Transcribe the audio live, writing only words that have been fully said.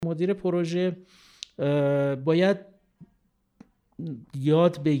مدیر پروژه باید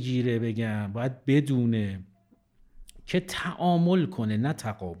یاد بگیره، باید بدونه که تعامل کنه نه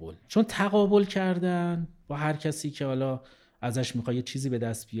تقابل. چون تقابل کردن با هر کسی که حالا ازش میخوای یه چیزی به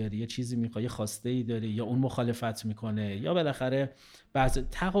دست بیاری، یه چیزی میخوای، خواسته ای داری یا اون مخالفت میکنه یا بالاخره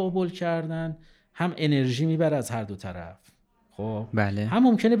تقابل کردن هم انرژی میبره از هر دو طرف. خب بله. هم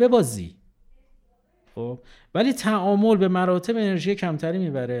ممکنه ببازی. خب ولی تعامل به مراتب انرژی کمتری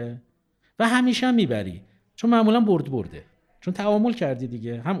میبره و همیشه هم میبری، چون معمولا برده، چون تعامل کردی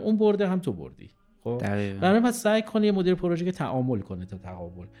دیگه، هم اون برده هم تو بردی. خب برای پس سعی کنی یه مدیر پروژه که تعامل کنه تا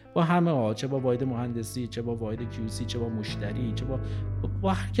تقابل با همه چه با واحد مهندسی، چه با واحد QC، چه با مشتری، چه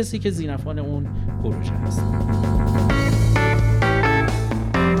با هر کسی که زینفان اون پروژه هست.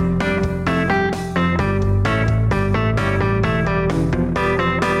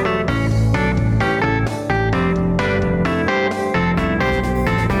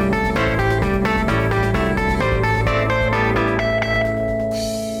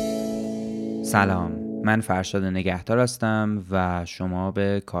 سلام، من فرشاد نگهدار هستم و شما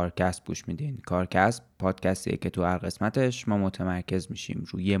به کارکست گوش میدین. کارکست پادکستیه که تو هر قسمتش ما متمرکز میشیم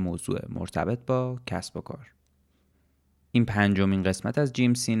روی یه موضوع مرتبط با کسب و کار. این 5مین قسمت از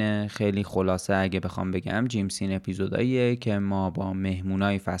جیمسینه. خیلی خلاصه اگه بخوام بگم، جیمسین اپیزوداییه که ما با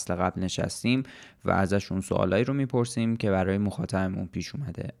مهمونای فصل قبل نشستیم و ازشون سوالایی رو میپرسیم که برای مخاطبمون پیش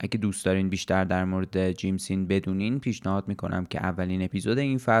اومده. اگه دوست دارین بیشتر در مورد جیمسین بدونین، پیشنهاد میکنم که اولین اپیزود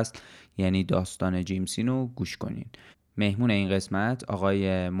این فصل یعنی داستان جیمسین رو گوش کنین. مهمون این قسمت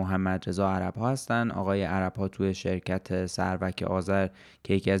آقای محمد رضا عرب‌ها هستن. آقای عرب‌ها توی شرکت سروک آذر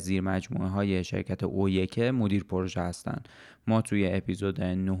که یکی از زیر مجموعه های شرکت O1 مدیر پروژه هستن. ما توی اپیزود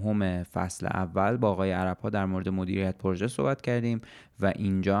 9 فصل اول با آقای عرب‌ها در مورد مدیریت پروژه صحبت کردیم و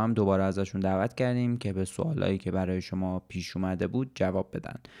اینجا هم دوباره ازشون دعوت کردیم که به سوالایی که برای شما پیش اومده بود جواب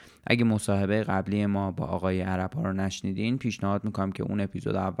بدن. اگه مصاحبه قبلی ما با آقای عرب‌ها رو نشنیدین، پیشنهاد میکنم که اون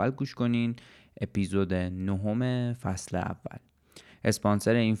اپیزود اول گوش کنین، اپیزود 9 فصل اول.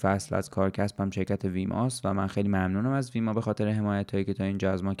 اسپانسر این فصل از کارکسب هم شرکت ویماست و من خیلی ممنونم از ویما به خاطر حمایتایی که تا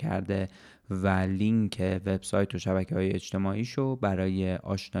اینجا از ما کرده و لینک وبسایت و شبکه‌های اجتماعیشو برای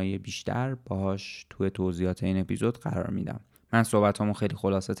آشنایی بیشتر باهاش توی توضیحات این اپیزود قرار میدم. من صحبتامو خیلی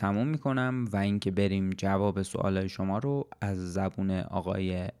خلاصه تموم میکنم و اینکه بریم جواب سوالای شما رو از زبون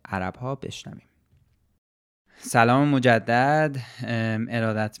آقای عرب‌ها بشنویم. سلام مجدد،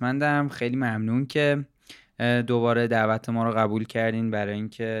 ارادتمندم. خیلی ممنون که دوباره دعوت ما رو قبول کردین برای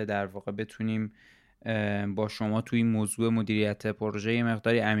اینکه در واقع بتونیم با شما توی موضوع مدیریت پروژه یه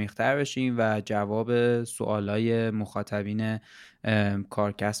مقداری عمیق‌تر بشیم و جواب سوالای مخاطبین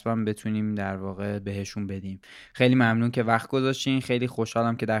کارکسبم بتونیم در واقع بهشون بدیم. خیلی ممنون که وقت گذاشتین. خیلی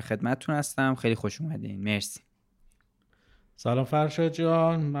خوشحالم که در خدمتتون هستم. خیلی خوش اومدین. مرسی. سلام فرشاد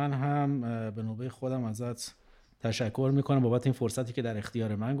جان، من هم به نوبه خودم ازت تشکر میکنم بابت این فرصتی که در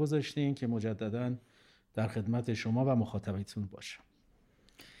اختیار من گذاشتین که مجدداً در خدمت شما و مخاطبتون باشم.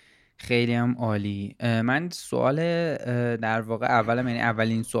 خیلی هم عالی. من سوال در واقع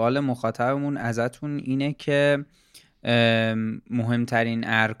اولین سوال مخاطبمون ازتون اینه که مهمترین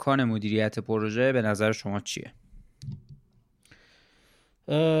ارکان مدیریت پروژه به نظر شما چیه؟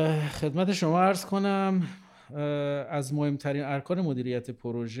 خدمت شما عرض کنم از مهمترین ارکان مدیریت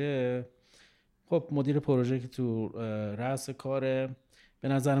پروژه، خب مدیر پروژه که تو رأس کاره، به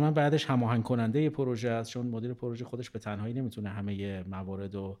نظر من بعدش هماهنگ کننده پروژه است، چون مدیر پروژه خودش به تنهایی نمیتونه همه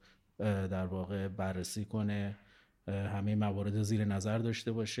موارد رو در واقع بررسی کنه، همه موارد زیر نظر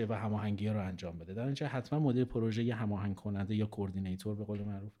داشته باشه و هماهنگی ها رو انجام بده. در اینجا حتما مدیر پروژه یه هماهنگ کننده یا کوردینیتور به قول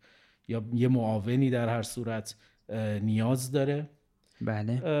معروف یا یه معاونی در هر صورت نیاز داره.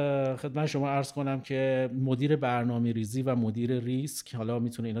 بله. خدمت شما عرض کنم که مدیر برنامه‌ریزی و مدیر ریسک، حالا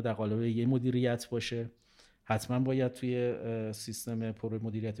میتونه اینا در قالب یه مدیریت باشه، حتما باید توی سیستم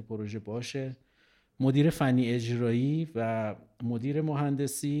مدیریت پروژه باشه. مدیر فنی اجرایی و مدیر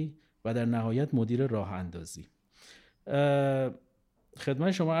مهندسی و در نهایت مدیر راه اندازی.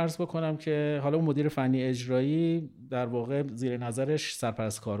 خدمت شما عرض بکنم که حالا مدیر فنی اجرایی در واقع زیر نظرش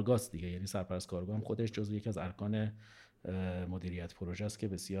سرپرست کارگاه است دیگه، یعنی سرپرست کارگاه هم خودش جزو یکی از ارکان مدیریت پروژه است که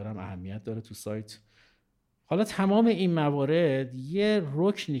بسیار هم اهمیت داره تو سایت. حالا تمام این موارد یه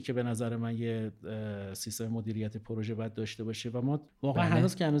رکنی که به نظر من یه سیستم مدیریت پروژه باید داشته باشه و ما واقعا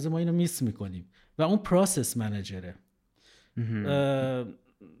هنوز ما اینو میس میکنیم و اون پروسس منیجره،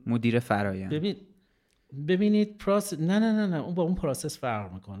 مدیر فرآیند. ببین ببینید نه اون با اون پروسس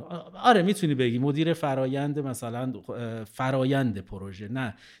فرق میکنه. آره میتونی بگی مدیر فرایند، مثلا فرایند پروژه،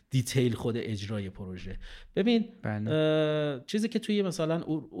 نه دیتیل خود اجرای پروژه. ببین چیزی که توی مثلا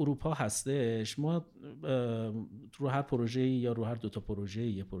اروپا هستش، ما رو هر پروژه یا رو هر دوتا پروژه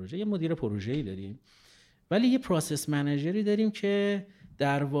یه مدیر پروژه‌ای داریم، ولی یه پروسس منیجری داریم که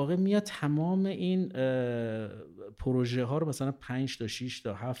در واقع میاد تمام این پروژه ها رو، مثلا 5 تا 6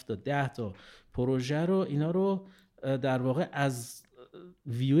 تا 7 تا 10 تا پروژه رو، اینا رو در واقع از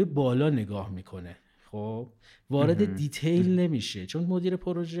ویو بالا نگاه میکنه. خب وارد دیتیل نمیشه، چون مدیر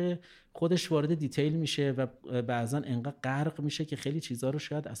پروژه خودش وارد دیتیل میشه و بعضا انقدر غرق میشه که خیلی چیزا رو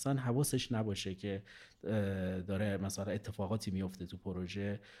شاید اصلا حواسش نباشه که داره مثلا اتفاقاتی میفته تو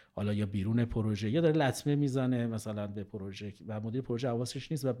پروژه، حالا یا بیرون پروژه، یا داره لطمه میزنه مثلا به پروژه و مدیر پروژه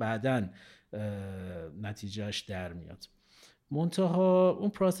حواسش نیست و بعداً نتیجهش در میاد. منتها اون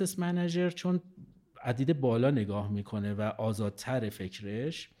پروسس منیجر چون عدید بالا نگاه میکنه و آزادتر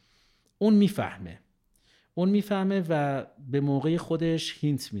فکرش، اون میفهمه و به موقع خودش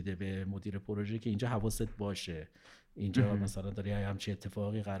هینت میده به مدیر پروژه که اینجا حواست باشه، اینجا مثلا داره همچین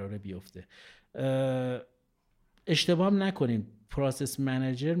اتفاقی قراره بیفته. اشتباه هم نکنیم، پروسس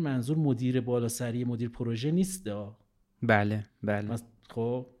منیجر منظور مدیر بالاسری مدیر پروژه نیست. بله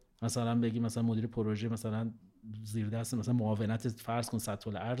خب مثلا بگی مثلا مدیر پروژه مثلا زیر دست مثلا معاونت فرض کن سطح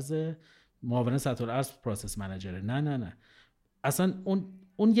الارض، معاون سطح الارض پروسس منیجره. نه اصلا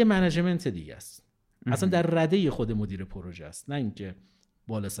اون یه منیجمنت دیگه است، اصلا در رده خود مدیر پروژه است، نه اینکه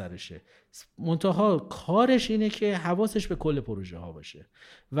بالا سرشه. منتها کارش اینه که حواسش به کل پروژه ها باشه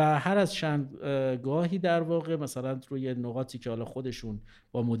و هر از چند گاهی در واقع مثلا روی نقاطی که حالا خودشون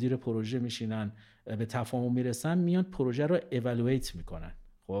با مدیر پروژه میشینن به تفاهم میرسن، میان پروژه رو ایوالویت میکنن.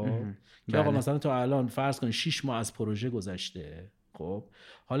 خب که آقا مثلا تا الان فرض کنید 6 ماه از پروژه گذشته، خب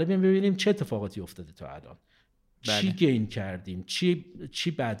حالا بیایم ببینیم چه اتفاقاتی افتاده تا الان. چی گین کردیم،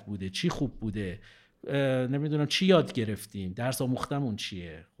 چی بد بوده، چی خوب بوده، نمیدونم چی یاد گرفتیم، درس آموختمون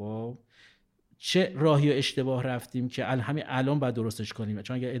چیه، خب چه راهی و اشتباه رفتیم که همین الان باید درستش کنیم،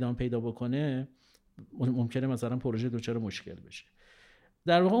 چون اگر ادامه پیدا بکنه ممکنه مثلا پروژه دچار مشکل بشه.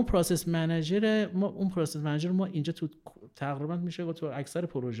 در واقع اون پروسس منیجر ما اینجا تو تقریبا میشه گفت تو اکثر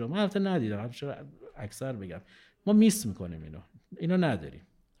پروژه، من البته ندیدم، چرا اکثر بگم، ما میس میکنیم، اینو نداریم،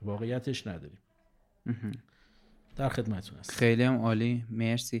 واقعیتش نداریم. در خدمتتون هستم. خیلی هم عالی،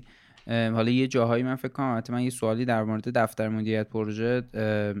 مرسی. حالا یه جاهایی من فکر کنم من یه سوالی در مورد دفتر مدیریت پروژه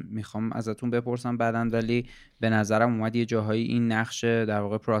میخوام ازتون بپرسم بعداً، ولی به نظرم اومد یه جاهایی این نقش در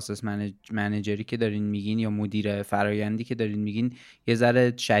واقع پروسس منیجری که دارین میگین یا مدیر فرآیندی که دارین میگین یه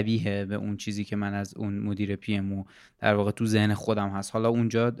ذره شبیه به اون چیزی که من از اون مدیر پی ام در واقع تو ذهن خودم هست. حالا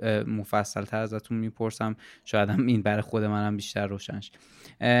اونجا مفصل‌تر ازتون میپرسم، شاید هم این برای خود منم بیشتر روشن شه.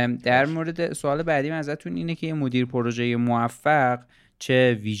 در مورد سوال بعدی من ازتون اینه که یه مدیر پروژه موفق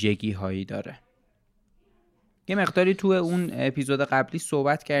چه ویژگی هایی داره؟ یه مقداری تو اون اپیزود قبلی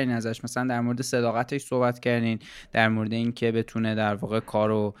صحبت کردین ازش، مثلا در مورد صداقتش صحبت کردین، در مورد این که بتونه در واقع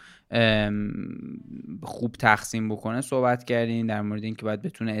کارو خوب تقسیم بکنه صحبت کردین، در مورد این که باید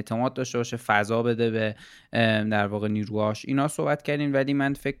بتونه اعتماد داشته باشه، فضا بده به در واقع نیروهاش، اینا صحبت کردین. ولی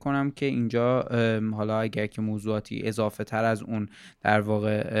من فکر کنم که اینجا حالا اگر که موضوعاتی اضافه تر از اون در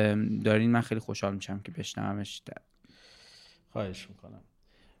واقع دارین، من خیلی خوشحال میشم که بشنومش. خواهش میکنم.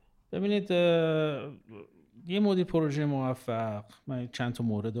 ببینید یه مدیر پروژه موفق، من چند تا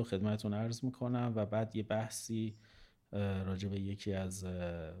مورد رو خدمتتون عرض میکنم و بعد یه بحثی راجع به یکی از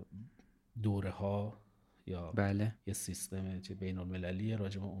دوره ها یا یه سیستم بین المللی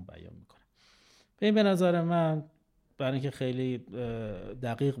راجع به اون بیان میکنم. به نظر من برای اینکه خیلی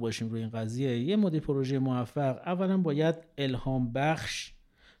دقیق باشیم روی این قضیه، یه مدیر پروژه موفق اولا باید الهام بخش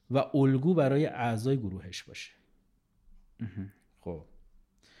و الگو برای اعضای گروهش باشه. خب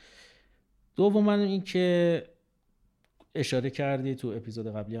دوما این که اشاره کردی تو اپیزود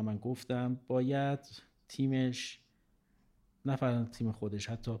قبلی هم من گفتم، باید تیمش، نه فقط تیم خودش،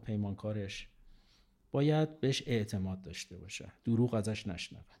 حتی پیمانکارش باید بهش اعتماد داشته باشه، دروغ ازش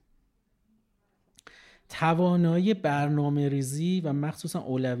نشنون، توانایی برنامه ریزی و مخصوصا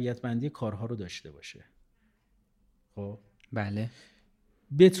اولویت بندی کارها رو داشته باشه. خب بله،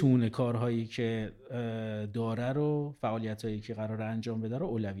 بتونه کارهایی که داره رو، فعالیتایی که قراره انجام بده رو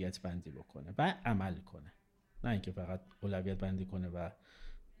اولویت بندی بکنه و عمل کنه، نه اینکه فقط اولویت بندی کنه و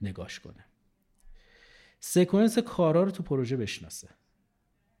نگاش کنه. سکانس کارا رو تو پروژه بشناسه.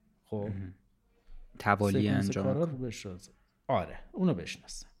 خب توالی انجام کارا رو بشناسه. آره اونو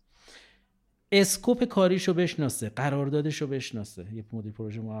بشناسه. اسکوپ کاریشو بشناسه، قراردادشو بشناسه. یه مدیر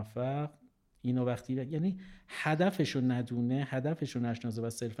پروژه موفق اینو وقتی یعنی هدفشو ندونه، هدفشو نشناسه و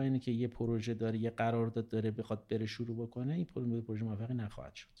صرفا اینه که یه پروژه داره، یه قرارداد داره بخواد بره شروع بکنه، این پروژه موفقی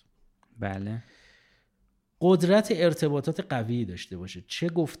نخواهد شد. بله. قدرت ارتباطات قوی داشته باشه، چه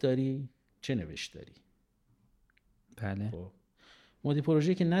گفتاری چه نوشتاری. بله. خب مدیر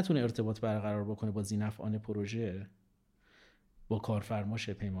پروژه که نتونه ارتباط برقرار بکنه با ذی‌نفعان پروژه، با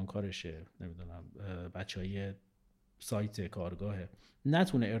کارفرماشه، پیمانکارشه، نمیدونم بچهای سایت کارگاهه،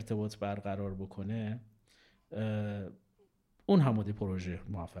 نتونه ارتباط برقرار بکنه، اون هم مدیر پروژه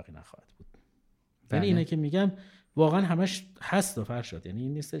موفقی نخواهد بود. یعنی اینه که میگم واقعا همش هست و فرشاد، یعنی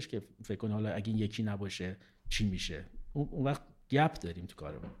این نیستش که فکر کنی حالا اگه یکی نباشه چی میشه، اون وقت گپ داریم تو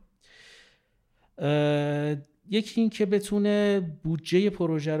کارمون. یکی این که بتونه بودجه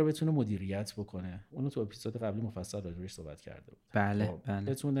پروژه رو بتونه مدیریت بکنه، اونو تو اپیزود قبلی مفصل راجعش صحبت کرده بود. بله.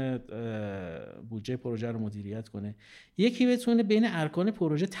 بتونه بودجه پروژه رو مدیریت کنه. یکی بتونه بین ارکان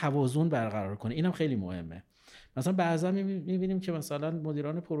پروژه توازن برقرار کنه، اینم خیلی مهمه. مثلا بعضا میبینیم که مثلا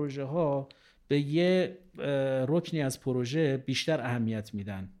مدیران پروژه ها به یه رکنی از پروژه بیشتر اهمیت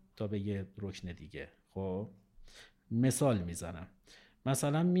میدن تا به یه رکن دیگه. خب مثال میزنم،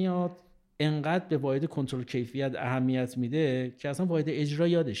 مثلا میاد انقدر به واحد کنترل کیفیت اهمیت میده که اصلا واحد اجرا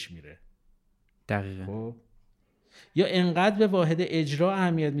یادش میره. دقیقاً. خب یا انقدر به واحد اجرا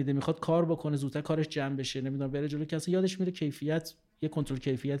اهمیت میده، میخواد کار بکنه زودتر کارش جمع بشه، نمیدونم بره جلو، که اصلا یادش میره کیفیت، یه کنترل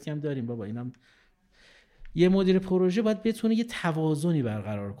کیفیتی هم داریم بابا. اینم یه مدیر پروژه باید بتونه یه توازنی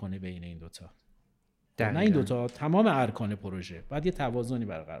برقرار کنه بین این دوتا. نه این دوتا، تمام ارکان پروژه باید یه توازنی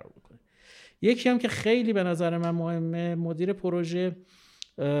برقرار بکنه. یکی هم که خیلی به نظر من مهمه، مدیر پروژه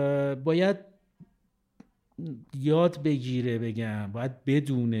باید یاد بگیره، باید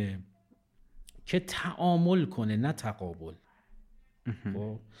بدونه که تعامل کنه نه تقابل.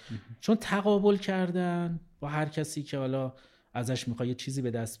 چون تقابل کردن با هر کسی که حالا ازش میخوای یه چیزی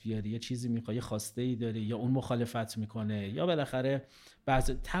به دست بیاری، یه چیزی میخوای، یه خواسته ای داری، یا اون مخالفت میکنه، یا بالاخره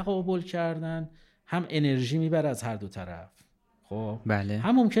بعضی تقابل کردن هم انرژی میبره از هر دو طرف. خب بله.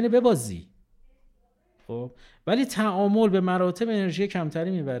 هم ممکنه ببازی. خب ولی تعامل به مراتب انرژی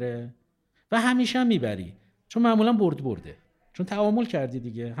کمتری میبره و همیشه هم میبری، چون معمولا برده، چون تعامل کردی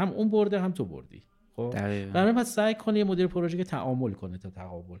دیگه، هم اون برده هم تو بردی. خب برای من سعی کنی یه مدیر پروژه که تعامل کنه تا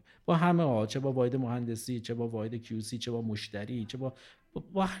تقابل با همه چه با واحد مهندسی، چه با واحد کیوسی، چه با مشتری، چه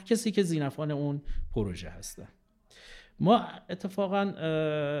با هر کسی که ذی‌نفعان اون پروژه هستن. ما اتفاقا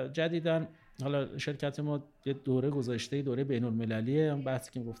جدیداً حالا شرکت ما یه دوره گذاشته، دوره بین‌المللیه،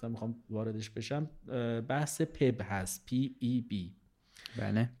 بحثی که گفتم میخوام واردش بشم، بحث PEB هست، PEB.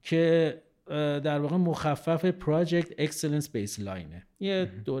 بله. که در واقع مخفف Project Excellence Baseline، یه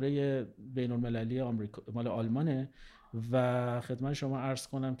دوره بین‌المللی مال آلمانه و خدمت شما عرض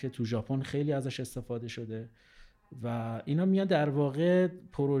کنم که تو ژاپن خیلی ازش استفاده شده و اینا میان در واقع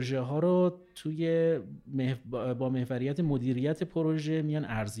پروژه ها رو توی با محوریت مدیریت پروژه میان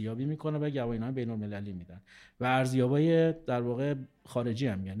ارزیابی میکنه و گواهینامه بین‌المللی میدن و ارزیابای در واقع خارجی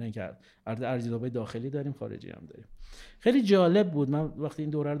هم میان، نه اینکه ارزیابای داخلی داریم، خارجی هم داریم. خیلی جالب بود. من وقتی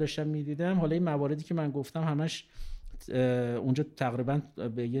این دوره رو داشتم میدیدم، حالا این مواردی که من گفتم همش اونجا تقریبا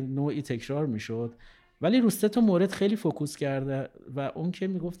به یه نوعی تکرار میشد، ولی رو 3 تا مورد خیلی فوکوس کرده و اون که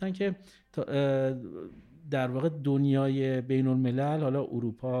میگفتن که در واقع دنیای بین الملل، حالا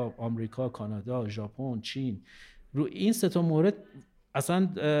اروپا، آمریکا، کانادا، ژاپن، چین، رو این 3 تا مورد اصلا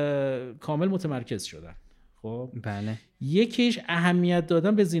کامل متمرکز شدن. خب بله. یکیش اهمیت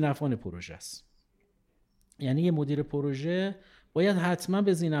دادن به ذی‌نفعان پروژه است. یعنی یه مدیر پروژه باید حتما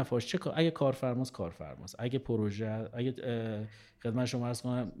به ذی‌نفعاش، اگه کارفرماست، اگه پروژه، اگه خدمت شما عرض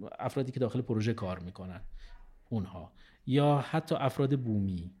کنم افرادی که داخل پروژه کار میکنن اونها، یا حتی افراد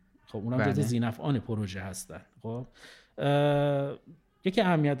بومی، خب اونها جزء ذی‌نفعان پروژه هستن. خب یکی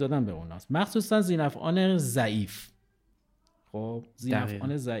اهمیت دادن به اوناست، مخصوصا ذی‌نفعان ضعیف. خب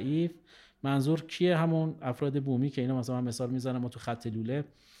ذی‌نفعان ضعیف منظور کیه؟ همون افراد بومی که اینا مثلا مثال میزنم، ما تو خط لوله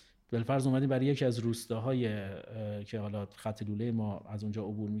بالفرض اومدیم برای یکی از روستاهای که حالا خط لوله ما از اونجا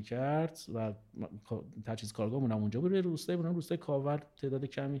عبور میکرد و تجهیز کارگاهمون هم اونجا بود، روستای کاور تعداد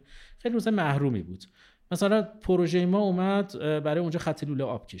کمی، خیلی روستای محرومی بود. مثلا پروژه ما اومد برای اونجا خط لوله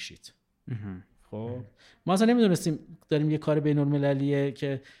آب کشید. خب ما اصلا نمیدونستیم داریم یه کار بین‌المللیه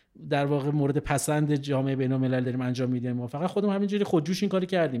که در واقع مورد پسند جامعه بین‌الملل داریم انجام میدیم، ما فقط خودمون همینجوری خودجوش این کارو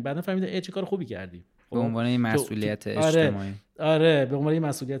کردیم، بعدا فهمیدیم چه کار خوبی کردیم به عنوان این مسئولیت اجتماعی. آره به عنوان این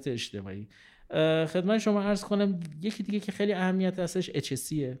مسئولیت اجتماعی. خدمت شما عرض کنم یکی دیگه که خیلی اهمیت هستش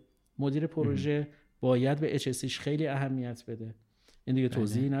HSE. مدیر پروژه باید به HSEش خیلی اهمیت بده. این دیگه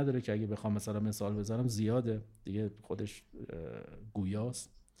توضیحی نداره که اگه بخوام مثلا مثال بزنم زیاده دیگه، خودش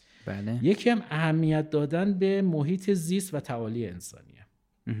گویاست. بله. یکی هم اهمیت دادن به محیط زیست و تعالی انسانیه.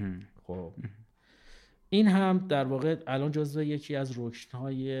 خب خب این هم در واقع الان جزو یکی از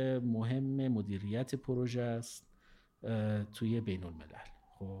رکن‌های مهم مدیریت پروژه است توی بین الملل.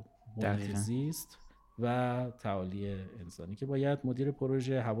 خب محیط زیست و تعالی انسانی که باید مدیر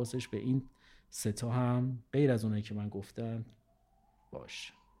پروژه حواسش به این سه تا هم غیر از اونایی که من گفتم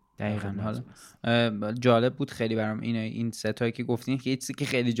باشه. دقیقاً. حالا جالب بود خیلی برام این سه تایی که گفتین که چیزی که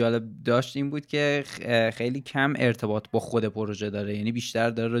خیلی جالب داشت این بود که خیلی کم ارتباط با خود پروژه داره، یعنی بیشتر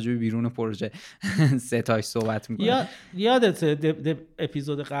داره راجع به بیرون پروژه سه تاش صحبت میکنه. یادت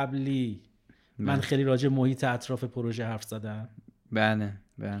اپیزود قبلی من خیلی راجع محیط اطراف پروژه حرف زدم؟ بله.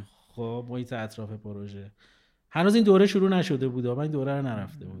 خب محیط اطراف پروژه هنوز این دوره شروع نشده بود، من این دوره رو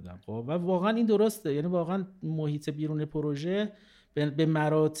نرفته بودم. خب و واقعا این درسته، یعنی واقعا محیط بیرون پروژه به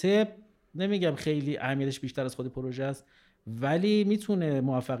مراتب نمیگم خیلی اهمیتش بیشتر از خود پروژه است، ولی میتونه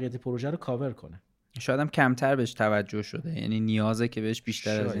موفقیت پروژه رو کاور کنه. شاید هم کمتر بهش توجه شده، یعنی نیازه که بهش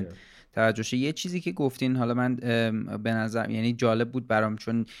بیشتر از این توجه شه. یه چیزی که گفتین حالا من به نظر یعنی جالب بود برام،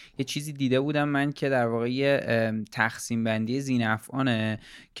 چون یه چیزی دیده بودم من که در واقع یه تقسیم بندی ذی‌نفعانه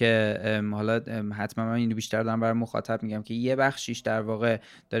که حالا حتما من اینو بیشتر دارم برای مخاطب میگم که یه بخشیش در واقع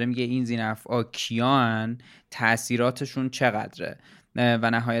داره میگه این ذی‌نفعا کیان، تأثیراتشون چقدره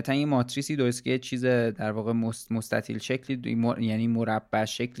و نهایتا یه ماتریسی درست که چیز در واقع مستطیل شکلی یعنی مربع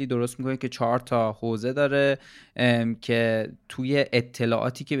شکلی درست میکنه که 4 تا حوزه داره که توی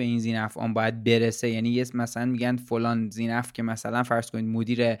اطلاعاتی که به این ذی‌نفعان باید برسه، یعنی یه مثلا میگن فلان ذی‌نفع که مثلا فرض کنید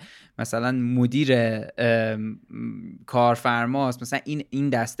مدیر کارفرماست، مثلا این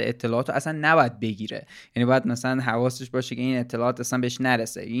دسته اطلاعات رو اصلا نباید بگیره، یعنی باید مثلا حواسش باشه که این اطلاعات اصلا بهش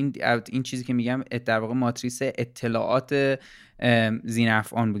نرسه. این چیزی که میگم در واقع ماتریس اطلاعات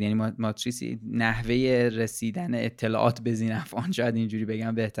ذی‌نفعان بود، یعنی ماتریس نحوه رسیدن اطلاعات به ذی‌نفعان، شاید اینجوری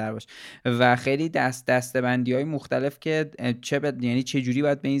بگم بهتر باشه. و خیلی دسته‌بندی‌های مختلف که یعنی چه جوری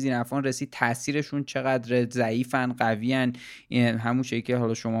باید به این ذی‌نفعان رسید، تاثیرشون چقدر ضعیفن قویان، همون چیزی که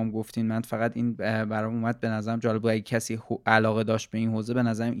حالا شما هم گفتین. من فقط این برام اومد به نظرم جالب بود، اگه کسی علاقه داشت به این حوزه به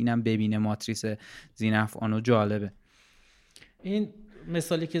نظرم اینم ببینه ماتریس ذی‌نفعانو، جالبه. این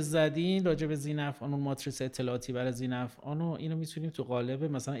مثالی که زدین راجع به ذی‌نفعان، اون ماتریس اطلاعاتی برای ذی‌نفعان، اینو میتونیم تو قالب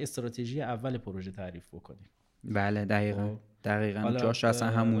مثلا استراتژی اول پروژه تعریف بکنیم. بله دقیقاً جاش اصلا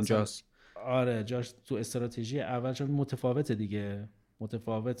همونجاست. آره جاش تو استراتژی اول، چون متفاوته دیگه،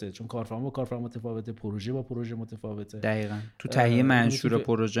 متفاوته چون کارفرما با کارفرما متفاوته، پروژه با پروژه متفاوته. دقیقاً تو تهیه منشور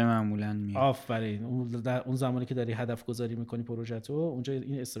پروژه معمولاً میاد. آفرین. اون زمانی که داری هدف گذاری میکنی پروژه تو، اونجا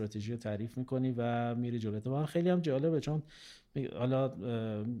این استراتژی رو تعریف میکنی و میری جلو. واقعا خیلی هم جالبه، چون حالا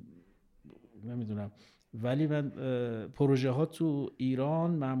نمیدونم ولی من پروژه ها تو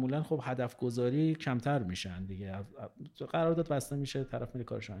ایران معمولا خب هدف گذاری کمتر میشن دیگه، قرارداد بسته میشه، طرف میره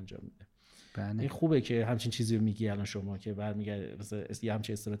کارشو انجام میده. بله. این خوبه که همچین چیزی رو میگی الان شما که برمیگرده یه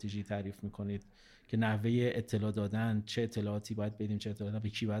همچین استراتژی تعریف میکنید که نحوه اطلاع دادن، چه اطلاعاتی باید بدیم، چه اطلاعاتی به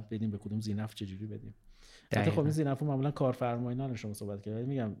کی باید بدیم، به کدوم ذی‌نفع چه جوری بدیم. خب این ذی‌نفع معمولا کارفرمایان شما صحبت کردید،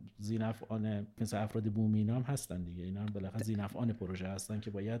 میگم ذی‌نفعان مثل افراد بومی اینا هم هستن دیگه، اینا هم بالاخره ذی‌نفعان پروژه هستن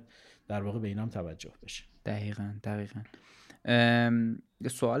که باید در واقع به اینا هم توجه بشه. دقیقاً.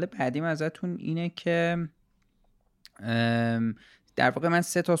 سوال بعدیم ازتون اینه که در واقع من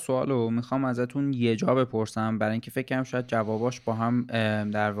 3 تا سوالو میخوام ازتون یه جا بپرسم، برای اینکه فکر کنم شاید جواباش با هم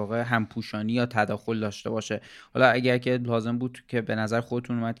در واقع همپوشانی یا تداخل داشته باشه. حالا اگر که لازم بود که به نظر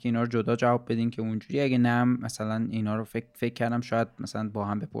خودتون اومد که اینا رو جدا جواب بدین که اونجوری، اگه نه مثلا اینا رو فکر کردم شاید مثلا با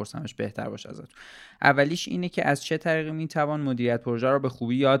هم بپرسمش بهتر باشه ازتون. اولیش اینه که از چه طریقی میتوان مدیریت پروژه رو به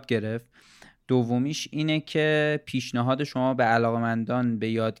خوبی یاد گرفت. دومیش اینه که پیشنهاد شما به علاقه‌مندان به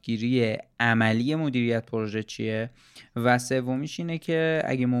یادگیری عملی مدیریت پروژه چیه. و سومیش اینه که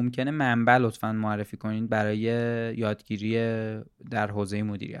اگه ممکنه منبع لطفاً معرفی کنین برای یادگیری در حوزه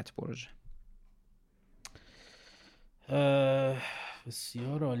مدیریت پروژه.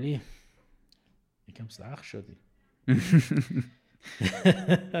 بسیار عالی، یکم سخت شدی.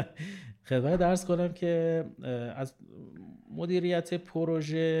 خدمت درس کنم که از مدیریت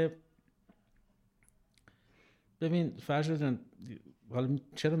پروژه، ببین فرشاد جان، حالا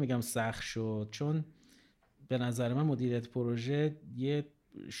چرا میگم سخت شد؟ چون به نظر من مدیریت پروژه یه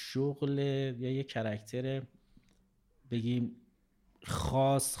شغل یا یه کاراکتر بگیم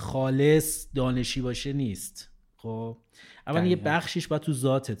خاص خالص دانشی باشه نیست. خب اول یه بخشیش باید تو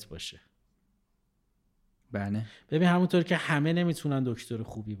ذاتت باشه. بله. ببین همونطور که همه نمیتونن دکتر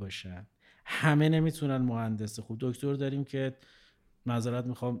خوبی باشن، همه نمیتونن مهندس خوب. دکتر داریم که معذرت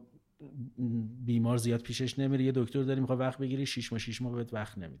میخوام بیمار زیاد پیشش نمیره، یه دکتر داریم میخواد وقت بگیری 6 ماه بهت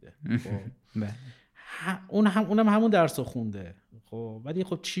وقت نمیده. خب اونم همون درسو خونده. خب ولی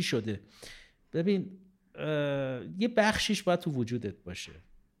خب چی شده؟ ببین یه بخشیش باید تو وجودت باشه.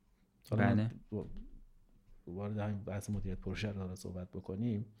 بله. وارد همین بحث مدیریت پروژه رو صحبت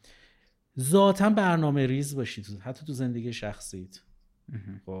بکنیم، ذاتاً برنامه ریز باشید، حتی تو زندگی شخصیت.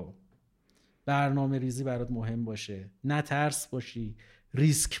 خب برنامه ریزی برات مهم باشه، نترس باشی،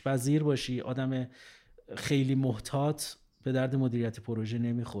 ریسک پذیر باشی. آدم خیلی محتاط به درد مدیریت پروژه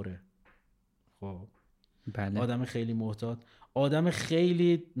نمیخوره. خب بله. آدم خیلی محتاط، آدم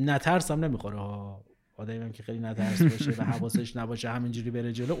خیلی نترس هم نمیخوره ها. آدمی هم که خیلی نترس باشه و حواسش نباشه همینجوری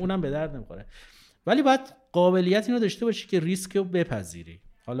بره جلو، اونم به درد نمیخوره. ولی باید قابلیت اینو داشته باشی که ریسک رو بپذیری.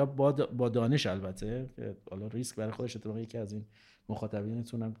 حالا با دانش، البته حالا ریسک برای خودش. اتفاقا یکی از این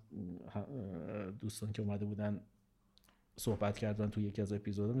مخاطبینتونم دوستان که اومده بودن صحبت کردن تو یکی از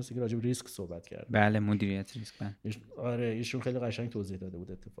اپیزودا، مثل که راجع به ریسک صحبت کردن. بله، مدیریت ریسک. آره ایشون خیلی قشنگ توضیح داده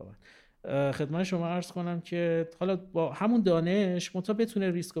بود. اتفاقا خدمت شما عرض کنم که حالا با همون دانش متا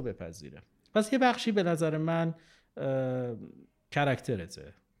بتونه ریسک رو بپذیره. پس یه بخشی به نظر من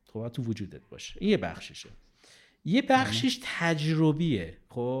کاراکترته، خب تو وجودت باشه. این یه بخشیشه. یه بخشیش تجربیه،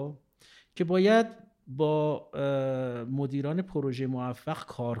 خب که باید با مدیران پروژه موفق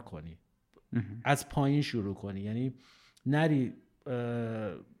کار کنی، از پایین شروع کنی. یعنی نری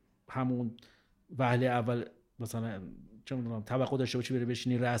همون وهله اول مثلا چه میدونم توقع داشته باشی بری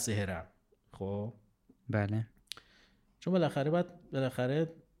بشینی رأس هرم. خب بله، چون بالاخره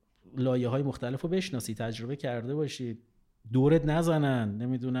لایه‌های مختلف رو بشناسی، تجربه کرده باشی، دورت نزنن،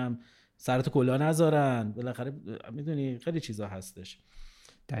 نمیدونم سرت کلاه نذارن، بالاخره میدونی خیلی چیزا هستش.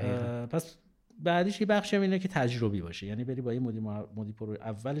 پس بعدش یه بخشی اینه که تجربی باشه، یعنی بری با یه مدیر پروژه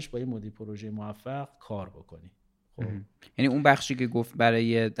اولش با یه مدیر پروژه موفق کار بکنی. خب یعنی اون بخشی که گفت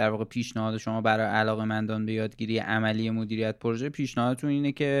برای در واقع پیشنهاد شما برای علاقه‌مندان به یادگیری عملی مدیریت پروژه، پیشنهادتون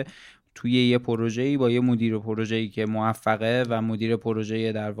اینه که توی یه پروژه‌ای با یه مدیر پروژه‌ای که موفقه و مدیر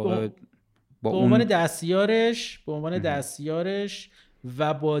پروژه در واقع به عنوان دستیارش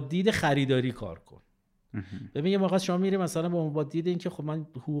و با دید خریداری کار کن. ببین یه موقع شما میری مثلا با دید این که خب من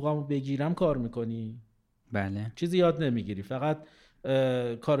حقوقمو بگیرم کار میکنی، بله، چیزی یاد نمیگیری، فقط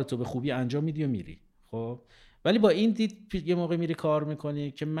کارتو به خوبی انجام میدی و میری. خب ولی با این دید یه موقع میری کار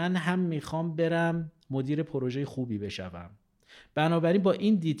میکنی که من هم میخوام برم مدیر پروژه خوبی بشم. بنابراین با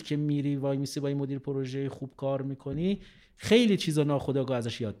این دید که میری وای میسی با این مدیر پروژه خوب کار میکنی، خیلی چیزا ناخودآگاه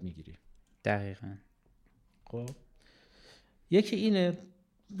ازش یاد میگیری. دقیقاً. خب یکی اینه.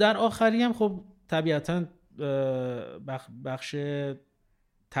 در آخری هم خب طبیعتاً بخش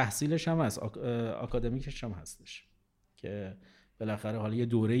تحصیلش هم هست، آکادمیکش هم هستش که بالاخره حالا یه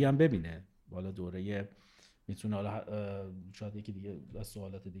دوره‌ای هم ببینه. حالا دوره میتونه حالا شاید یکی دیگه از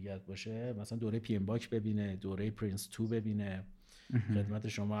سوالات دیگه باشه، مثلا دوره پی ام باک ببینه، دوره پرینس 2 ببینه، خدمت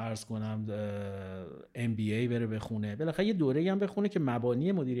شما عرض کنم ام بی ای بره بخونه، بالاخره یه دوره‌ای هم بخونه که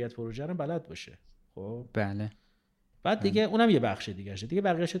مبانی مدیریت پروژه رو بلد باشه. خب بله. بعد دیگه اونم یه بخش دیگه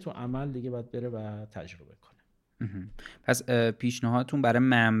بقیه‌اش تو عمل دیگه باید بره و تجربه کنه. پس پیشنهادتون برای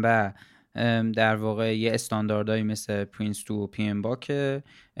منبع در واقع یه استانداردهایی مثل پرینس 2 و پی ام باک،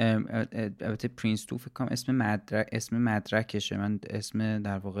 البته پرینس 2 فکر کنم اسم مدرکشه، من اسم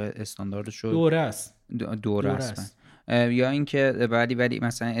در واقع استانداردشو دوره است. یا اینکه ولی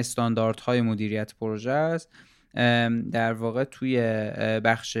مثلا استانداردهای مدیریت پروژه است. در واقع توی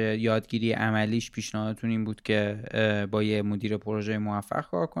بخش یادگیری عملیش پیشنهادتون این بود که با یه مدیر پروژه موفق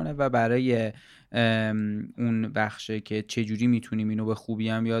کار کنه و برای اون بخشه که چجوری میتونیم اینو به خوبی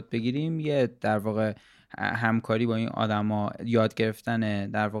هم یاد بگیریم، یه در واقع همکاری با این آدما، یاد گرفتن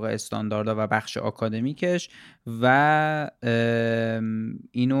در واقع استانداردها و بخش آکادمیکش و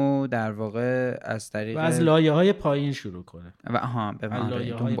اینو در واقع از طریق از لایه‌های پایین شروع کنه. و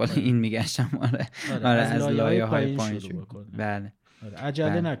دنبال این میگشتم. آره از لایه‌های پایین شروع کنه. بله.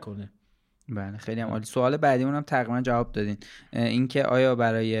 عجله نکنه. بله خیلی هم عالی. سوال بعدیمون هم تقریبا جواب دادین، اینکه آیا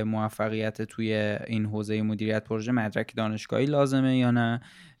برای موفقیت توی این حوزه مدیریت پروژه مدرک دانشگاهی لازمه یا نه؟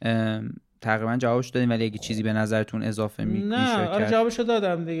 تقریبا جوابش دادین، ولی اگه چیزی به نظرتون اضافه میشه نه آره جوابشو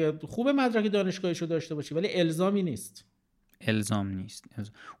دادم دیگه. خوبه مدرک دانشگاهیشو داشته باشی ولی الزامی نیست.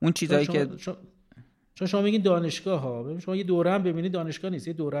 اون چیزایی که چون شما میگین دانشگاه ها، ببین شما یه دوره هم ببینید دانشگاه نیست،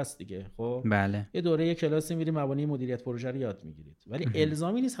 یه دوره است دیگه. خب بله. یه دوره یه کلاسی میری مبانی مدیریت پروژه رو یاد میگیرید، ولی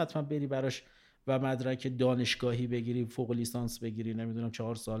الزامی نیست حتما بری براش و مدرک دانشگاهی بگیری، فوق لیسانس بگیری، نمیدونم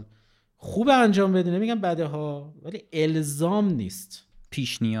 4 سال خوب انجام بدی، نمیگم بده ها، ولی الزام نیست،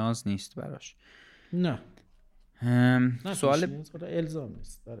 پیش نیاز نیست براش. نه سوال الزام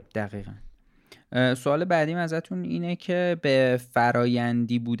نیست. دقیقاً. سوال بعدیم ازتون اینه که به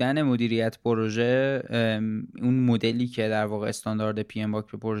فرایندی بودن مدیریت پروژه، اون مدلی که در واقع استاندارد پی ام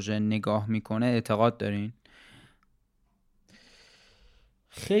باک به پروژه نگاه میکنه اعتقاد دارین؟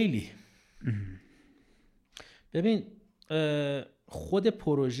 خیلی. ببین خود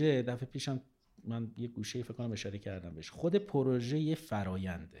پروژه، دفعه پیشم من یه گوشه فکر کنم اشاره کردم بهش، خود پروژه یه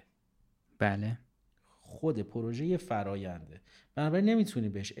فراینده. بله. خود پروژه یه فراینده، بنابراین نمیتونی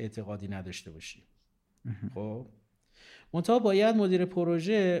بهش اعتقادی نداشته باشی. خب منتها باید مدیر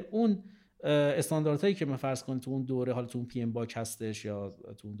پروژه اون استانداردهایی که من فرض کنید تو اون دوره، حالا تو اون پی ام باک هستش یا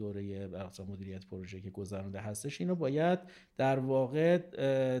تو اون دوره مدیریت پروژه که گذرونده هستش، اینو باید در واقع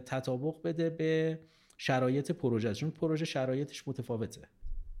تطابق بده به شرایط پروژه، چون پروژه شرایطش متفاوته.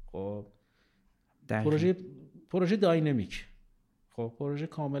 خب پروژه داینامیک، خب پروژه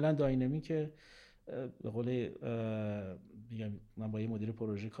کاملا داینامیکه. به قول میگم من با یه مدیر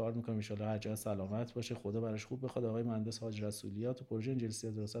پروژه کار میکنم، ان شاءالله هر جا سلامت باشه، خدا براش خوب بخواد، آقای مهندس حاج رسولیات تو پروژه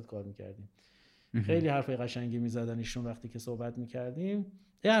انجلسی دراست کار میکردیم. خیلی حرفای قشنگی میزدن ایشون وقتی که صحبت میکردیم.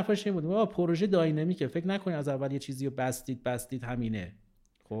 یه حرفش این بود پروژه داینامیکه، فکر نکنید از اول یه چیزی رو بستید همینه.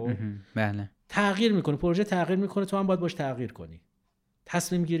 خب بله. تغییر میکنه، پروژه تغییر میکنه، تو هم باید باش تغییر کنی.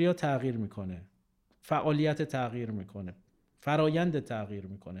 تصمیم گیری ها تغییر میکنه، فعالیت تغییر میکنه، فرایند تغییر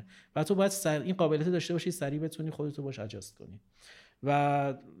میکنه و تو باید این قابلیت داشته باشی سریع بتونی خودتو باش ادجاست کنی.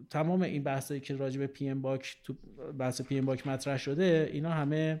 و تمام این بحثایی که راجع به پی ام باک تو بحث پی ام باک مطرح شده، اینا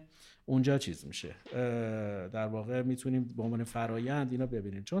همه اونجا چیز میشه. در واقع میتونیم به عنوان فرایند اینا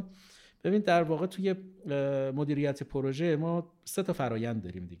ببینیم. چون ببین در واقع توی مدیریت پروژه ما 3 تا فرایند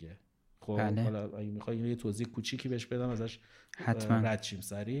داریم دیگه. خب حالا اگه میخوای یه توضیح کوچیکی بهش بدم ازش حتما رد شیم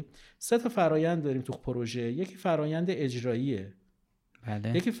سریع. 3 تا فرایند داریم تو پروژه. یکی فرایند اجراییه،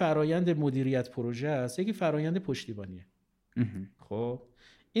 بله. یکی فرایند مدیریت پروژه است، یکی فرایند پشتیبانیه. خب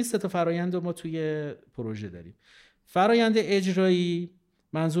این 3 تا فرایند رو ما توی پروژه داریم. فرایند اجرایی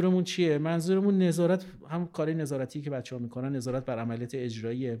منظورمون چیه؟ منظورمون نظارت، هم کار نظارتی که بچه‌ها میکنن، نظارت بر عملیات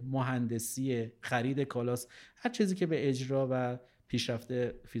اجرایی، مهندسی، خرید کالاست، هر چیزی که به اجرا و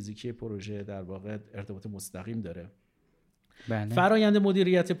پیشرفت فیزیکی پروژه در واقع ارتباط مستقیم داره. بله. فرایند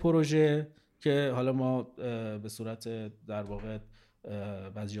مدیریت پروژه که حالا ما به صورت در واقع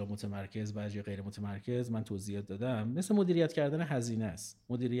بعضیا متمرکز بعضیا غیر متمرکز من توضیحات دادم، مثل مدیریت کردن هزینه است،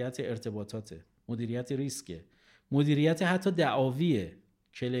 مدیریت ارتباطات، مدیریت ریسک، مدیریت حتی دعاویه،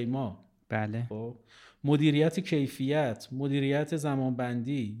 کلیما. بله. خب مدیریت کیفیت، مدیریت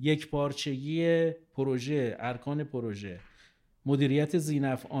زمانبندی، یکپارچگی پروژه، ارکان پروژه، مدیریت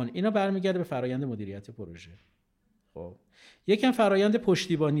ذی‌نفعان، اینا برمیگرده به فرایند مدیریت پروژه. خب یکم فرایند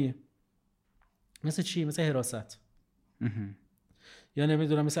پشتیبانی، مثل چی؟ مثل حراست یا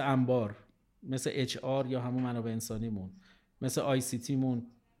نمیدونم مثل انبار، مثل اچ آر یا همون منابع انسانیمون، مثل آی سی تی مون،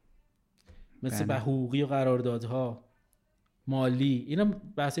 مثل به حقوقی و قراردادها، مالی، اینا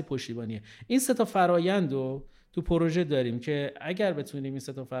بحث پشتیبانیه. این 3 تا فرایند رو تو پروژه داریم که اگر بتونیم این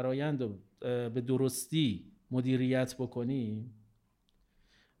 3 تا فرایند رو به درستی مدیریت بکنیم،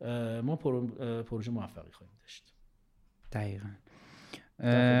 ما پروژه موفقی خواهیم داشت. دقیقاً.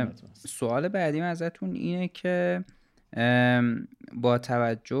 سوال بعدیم ازتون اینه که با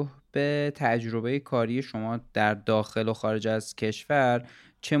توجه به تجربه کاری شما در داخل و خارج از کشور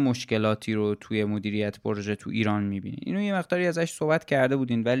چه مشکلاتی رو توی مدیریت پروژه تو ایران میبینید؟ اینو یه مقداری ازش صحبت کرده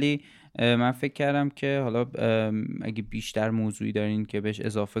بودین، ولی من فکر کردم که حالا اگه بیشتر موضوعی دارین که بهش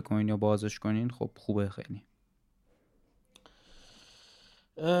اضافه کنین یا بازش کنین خب خوبه. خیلی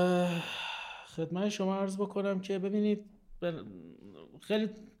خدمت شما عرض بکنم که ببینید خیلی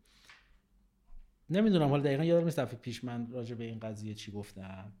نمیدونم حالا دقیقا یادم نیست دفعه پیش من راجع به این قضیه چی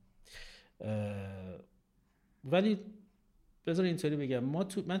گفتم، ولی بذار اینطوری بگم،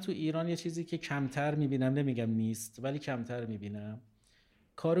 من تو ایران یه چیزی که کمتر میبینم، نمیگم نیست ولی کمتر میبینم،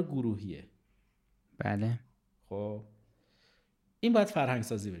 کار گروهیه. بله. خب این باید فرهنگ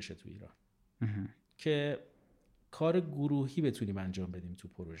سازی بشه تو ایران که کار گروهی بتونیم انجام بدیم تو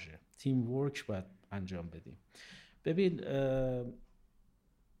پروژه، تیم ورک باید انجام بدیم. ببین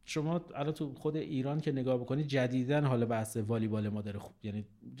شما الان تو خود ایران که نگاه بکنید جدیدن حالا بحث والیبال ما داره خوب، یعنی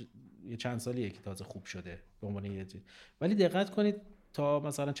یه چند سالیه که تازه خوب شده به عنوان یه چیز، ولی دقت کنید تا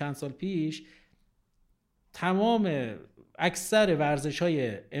مثلا چند سال پیش تمام اکثر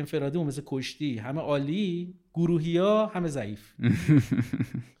ورزش‌های انفرادی و مثل کشتی همه عالی، گروهی‌ها همه ضعیف.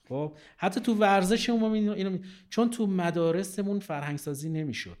 خب حتی تو ورزشمون اینو چون تو مدارسمون فرهنگ سازی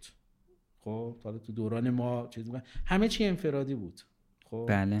نمیشد. خب حالا تو دوران ما همه چی انفرادی بود. خب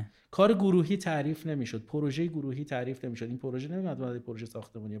بله. کار گروهی تعریف نمیشد، پروژه گروهی تعریف نمیشد. این پروژه نمیاد پروژه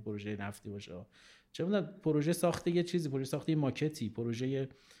ساختمانی یا پروژه نفتی باشه، چه میدونم پروژه ساخته یه چیزی، پروژه ساخته یه ماکتی، پروژه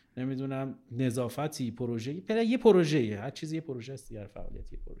نمیدونم نظافتی، پروژه یه پروژه، هر چیزی یه پروژه است، هر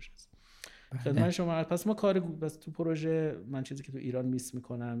فعالیتی یه پروژه است. خدمت شما. پس ما کار بس تو پروژه، من چیزی که تو ایران میس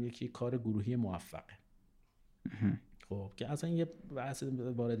میکنم یکی کار گروهی موفقه. خب که اصلا یه بحث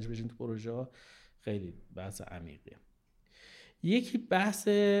واردش بشین تو پروژه ها خیلی بحث عمیقیه. یکی بحث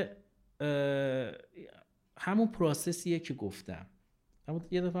همون پروسسیه که گفتم. همون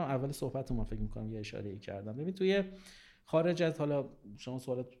یه دفعه اول صحبت من فکر می‌کنم یه اشاره‌ای کردم. ببین توی خارج از، حالا شما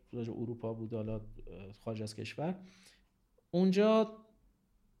سوالات راجع اروپا بود، حالا خارج از کشور، اونجا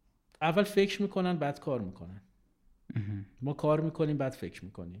اول فکر میکنن بعد کار میکنن. ما کار میکنیم بعد فکر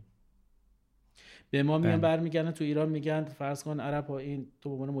میکنیم. به ما میان برمیگردن تو ایران میگن فرض کن عرب این تو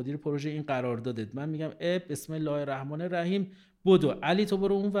به عنوان مدیر پروژه این قرار دادت، من میگم بسم الله الرحمن الرحیم بدو، علی تو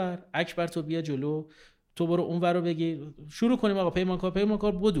برو اونور، اکبر تو بیا جلو، تو برو اونور رو بگیر، شروع کنیم آقا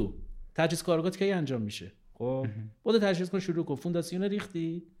پیمانکار بدو، تجهیز کارگات کی انجام میشه؟ خب بدو تجهیز کن، شروع کن، فونداسیون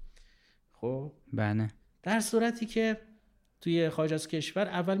ریختی. خب بله. در صورتی که توی خارج از کشور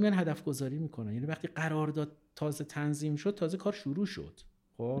اول میان هدف گذاری میکنن، یعنی وقتی قرارداد تازه تنظیم شد، تازه کار شروع شد،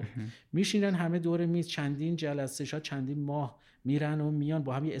 خب میشینن همه دور میز، چندین جلسه، شاید چندین ماه میرن و میان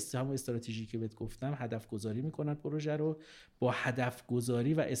با هم یه استراتژی که بهت گفتم هدف گذاری میکنن. پروژه رو با هدف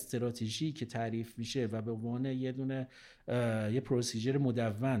گذاری و استراتژی که تعریف میشه و به عنوان یه دونه یه پروسیجر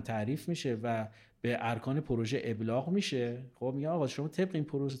مدون تعریف میشه و به ارکان پروژه ابلاغ میشه. خب میگه آقا شما طبق این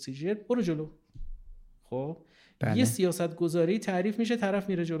پروسیجر برو جلو. خب یه سیاست گذاری تعریف میشه، طرف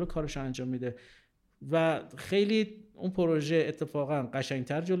میره جلو کارش انجام میده و خیلی اون پروژه اتفاقا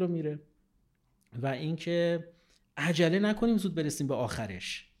قشنگتر جلو میره. و اینکه عجله نکنیم زود برسیم به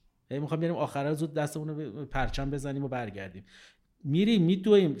آخرش، میخوام بریم آخر زود دستمون رو پرچم بزنیم و برگردیم. میریم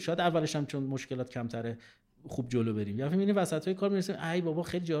میدویم، شاید اولش هم چون مشکلات کمتره خوب جلو بریم، یا میبینیم وسطای کار میرسیم ای بابا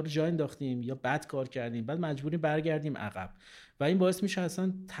خیلی جا انداختیم یا بد کار کردیم، بعد مجبوریم برگردیم عقب و این باعث میشه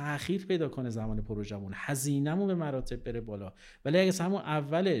اصلا تأخیر پیدا کنه زمان پروژمون، هزینه‌مون به مراتب بره بالا. ولی اگه همون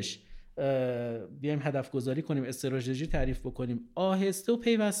اولش بیایم هدف گذاری کنیم، استراتژی تعریف بکنیم، آهسته و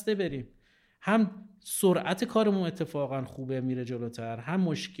پیوسته بریم، هم سرعت کارمون اتفاقا خوبه، میره جلوتر، هم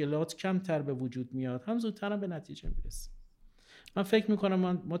مشکلات کمتر به وجود میاد، هم زودتر هم به نتیجه میرسیم. من فکر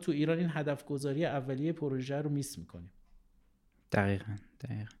میکنم ما تو ایران این هدف گذاری اولیه پروژه رو میس میکنیم. دقیقاً.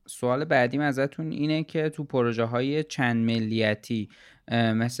 سوال بعدیم ازتون اینه که تو پروژه های چند ملیتی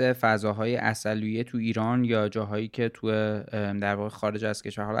مثل فضاهای عسلویه تو ایران یا جاهایی که تو در واقع خارج از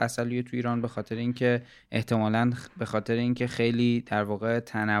کشور، حالا عسلویه تو ایران به خاطر اینکه احتمالاً به خاطر اینکه خیلی در واقع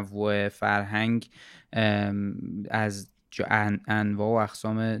تنوع فرهنگ از انواع و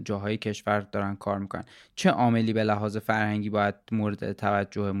اقسام جاهای کشور دارن کار میکنن، چه عاملی به لحاظ فرهنگی باید مورد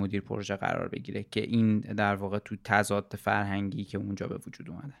توجه مدیر پروژه قرار بگیره که این در واقع تو تضاد فرهنگی که اونجا به وجود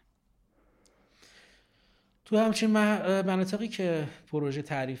اومده؟ تو همچین مناطقی که پروژه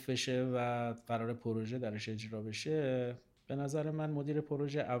تعریف بشه و قرار پروژه درش اجرا بشه، به نظر من مدیر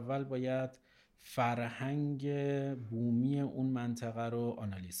پروژه اول باید فرهنگ بومی اون منطقه رو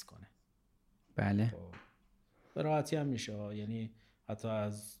آنالیز کنه. بله. به راحتی هم میشه، یعنی حتی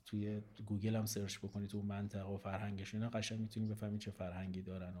از توی گوگل هم سرچ بکنی تو منطقه و فرهنگش، اینا قشنگ میتونی بفهمی چه فرهنگی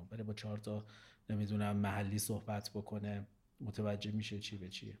دارن و بره با 4 تا نمیدونم محلی صحبت بکنه، متوجه میشه چی به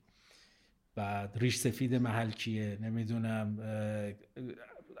چیه. بعد ریش سفید محل کیه، نمیدونم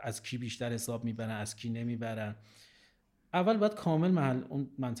از کی بیشتر حساب میبرن از کی نمیبرن. اول باید کامل اون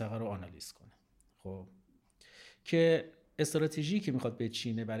منطقه رو آنالیز کنه. خب که استراتژی که میخواد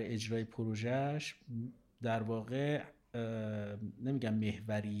بچینه برای اجرای پروژهش در واقع نمیگم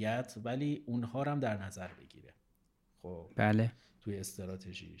محوریت، ولی اونها رو هم در نظر بگیره. خب بله. توی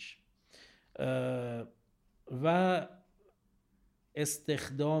استراتژیش و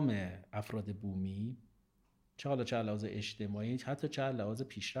استخدام افراد بومی، چه لحاظ اجتماعی، حتی چه لحاظ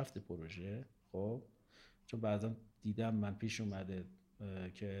پیشرفت پروژه. خب چون بعضا دیدم من پیش اومده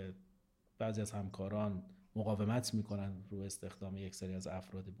که بعضی از همکاران مقاومت میکنن رو استخدام یک سری از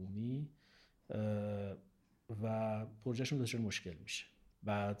افراد بومی و پروژهشون دچار مشکل میشه.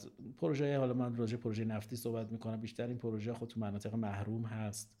 بعد پروژه، حالا من راجع پروژه نفتی صحبت میکنم، بیشتر این پروژه خود تو مناطق محروم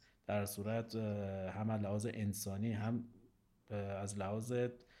هست، در صورت هم از لحاظ انسانی هم از لحاظ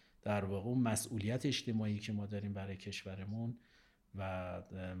در واقع اون مسئولیت اجتماعی که ما داریم برای کشورمون و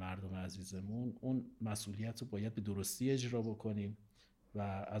مردم عزیزمون، اون مسئولیت رو باید به درستی اجرا بکنیم و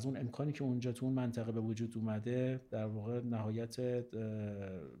از اون امکانی که اونجا تو اون منطقه به وجود اومده در واقع نهایت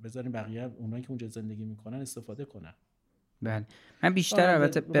بذاریم بقیه اونایی که اونجا زندگی میکنن استفاده کنن. بله. من بیشتر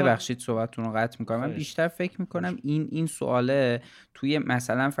البته ببخشید صحبتتون رو قطع میکنم، من بیشتر فکر میکنم این سواله توی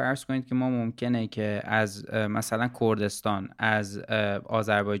مثلا فرض کنید که ما ممکنه که از مثلا کردستان، از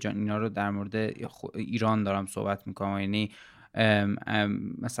آذربایجان، اینا رو در مورد ایران دارم صحبت میکنم، یعنی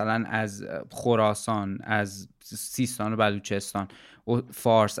مثلا از خراسان، از سیستان و بلوچستان و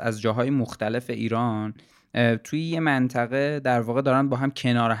فارس، از جاهای مختلف ایران توی یه منطقه در واقع دارن با هم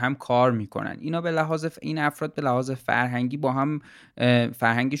کنار هم کار میکنن. اینا به لحاظ این افراد به لحاظ فرهنگی با هم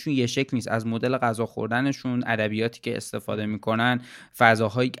فرهنگشون یه شکل نیست، از مدل غذا خوردنشون، ادبیاتی که استفاده میکنن،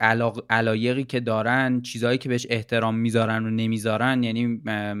 فضاهای علایقی که دارن، چیزهایی که بهش احترام میذارن و نمیذارن. یعنی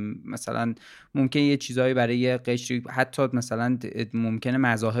مثلا ممکنه یه چیزایی برای یه قشری، حتی مثلا ممکنه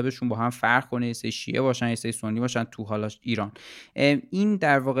مذاهبشون با هم فرق کنه، یه سری شیعه باشن یه سری سنی باشن تو حالا ایران. این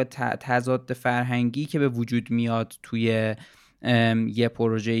در واقع تضاد فرهنگی که به وجود میاد توی یه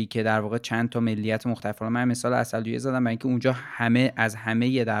پروژه‌ای که در واقع چند تا ملیت مختلف، من مثال عسلویه زدم برای اینکه اونجا همه از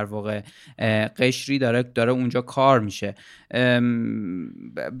همه در واقع قشری داره اونجا کار میشه.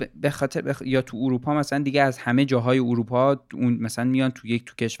 به خاطر یا تو اروپا مثلا دیگه از همه جاهای اروپا مثلا میان تو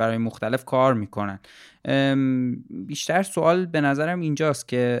کشورهای مختلف کار میکنن. بیشتر سوال به نظرم اینجاست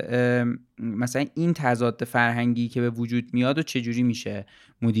که مثلا این تضاد فرهنگی که به وجود میاد و چجوری میشه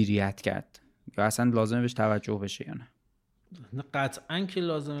مدیریت کرد، یا اصلا لازمه بهش توجه بشه یا نه؟ قطعاً که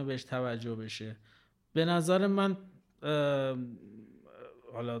لازمه بهش توجه بشه. به نظر من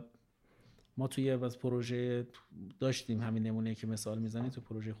حالا ما توی از پروژه داشتیم همین نمونه که مثال میزنی، تو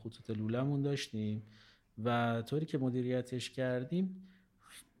پروژه خطوط لوله‌مون داشتیم و طوری که مدیریتش کردیم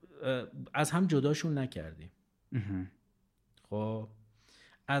از هم جداشون نکردیم. خب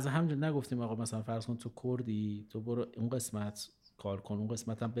از هم نگفتیم آقا مثلا فرض کن تو کردی، تو برو اون قسمت کار کن، اون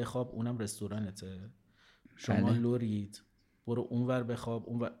قسمت هم بخواب، اونم رستورانته. شما لورید برو اونور بخواب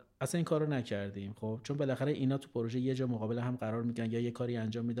اونور. اصلا این کارو نکردیم. خب چون بالاخره اینا تو پروژه یه جا مقابل هم قرار میگن، یا یه کاری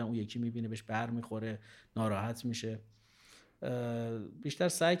انجام میدن اون یکی میبینه بهش بر میخوره ناراحت میشه. بیشتر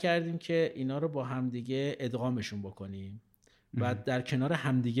سعی کردیم که اینا رو با همدیگه ادغامشون بکنیم و در کنار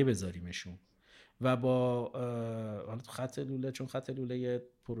همدیگه بذاریمشون. و با حالا تو خط لوله، چون خط لوله یه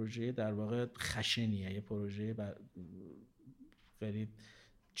پروژه در واقع خشنیه، یه پروژه خیلی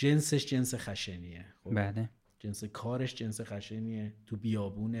جنسش جنس خشنیه. خب بله. جنس کارش جنس خشنیه، تو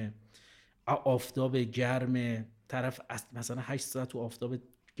بیابونه، آفتاب گرمه، طرف مثلا 8 ساعت تو آفتاب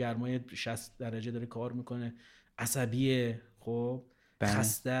گرمای 60 درجه داره کار میکنه، عصبیه، خب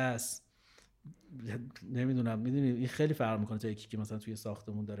خسته است. نمیدونم، میدونی این خیلی فرق میکنه تا یکی که مثلا توی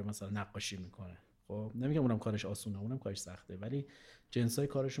ساختمون داره مثلا نقاشی میکنه. خب نمیگم اونم کارش آسونه، اونم کارش سخته، ولی جنسای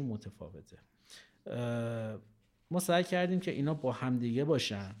کارشون متفاوته. ما سعی کردیم که اینا با همدیگه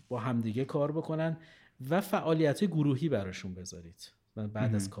باشن، با همدیگه کار بکنن و فعالیت‌های گروهی براشون بذارید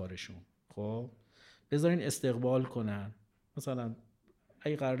بعد از کارشون. خب بذارین استقبال کنن، مثلا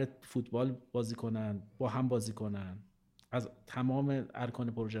اگه قراره فوتبال بازی کنن با هم بازی کنن، از تمام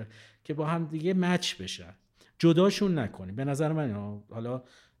ارکان پروژه که با هم دیگه مچ بشن، جداشون نکنیم. به نظر من حالا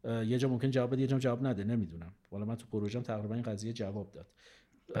یه جا ممکن جواب بده یه جا جواب نده، نمیدونم، حالا من تو پروژه‌ام تقریبا این قضیه جواب داد.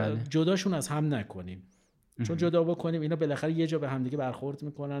 جداشون از هم نکنیم، چون جدا بکنیم اینا بالاخره یه جا به هم دیگه برخورد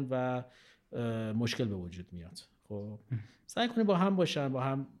میکنن و مشکل به وجود میاد. خب سعی کنیم با هم باشن، با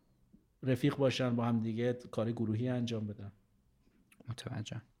هم رفیق باشن، با هم دیگه کار گروهی انجام بدن.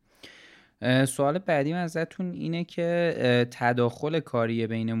 متوجهم. سوال بعدیم ازتون اینه که تداخل کاری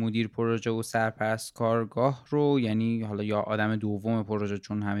بین مدیر پروژه و سرپرست کارگاه رو، یعنی حالا یا آدم دوم پروژه،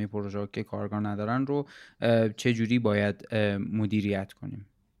 چون همه پروژه که کارگاه ندارن، رو چجوری باید مدیریت کنیم؟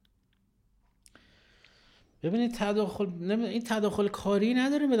 ببینید این تداخل کاری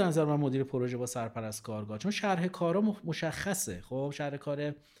نداره به نظر من مدیر پروژه با سرپرست کارگاه، چون شرح کارا مشخصه. خب شرح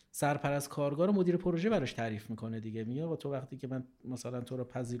کار سرپرست کارگاه رو مدیر پروژه براش تعریف میکنه دیگه. میگه آقا تو وقتی که من مثلا تو رو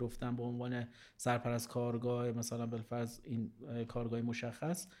پذیرفتم به عنوان سرپرست کارگاه، مثلا بالفرض این کارگاه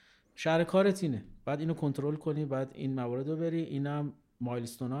مشخص، شرح کارت اینه، بعد اینو کنترل کنی، بعد این موارد رو بری، اینا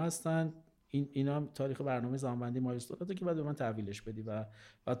مایلستون ها هستن، اینا تاریخ برنامه زمانبندی مایلستون که بعد به من تحویلش بدی و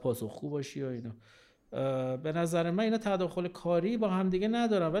بعد پاسخگو باشی و اینا. به نظر من اینا تداخل کاری با هم دیگه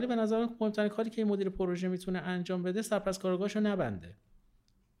ندارن، ولی به نظر من مهمترین کاری که این مدیر پروژه میتونه انجام بده سرپرست کارگاهشو نبنده،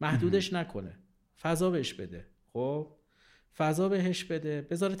 محدودش نکنه، فضا بهش بده. خب فضا بهش بده،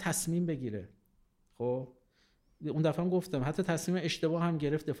 بذاره تصمیم بگیره. خب اون دفعه هم گفتم حتی تصمیم اشتباه هم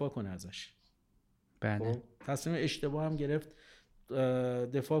گرفت دفاع کنه ازش. بله. خب تصمیم اشتباه هم گرفت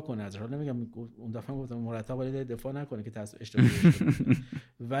دفاع کنه ازش. حالا نمیگم اون دفعه گفتم مرتب ولی دفاع نکنه که اشتباه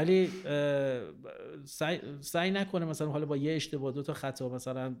ولی سعی نکنه مثلا حالا با یه اشتباه دو تا خطا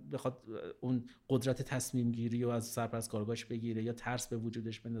مثلا بخواد اون قدرت تصمیم گیری رو از سرپرست کارگاهش بگیره یا ترس به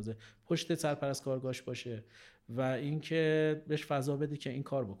وجودش بندازه، پشت سرپرست کارگاهش باشه و اینکه بهش فضا بده که این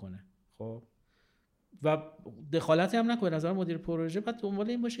کار بکنه. خب و دخالتی هم نکنه. نظر مدیر پروژه باید دنبال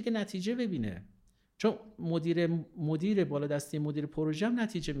این باشه که نتیجه ببینه، چون مدیر بالا دستی مدیر پروژه هم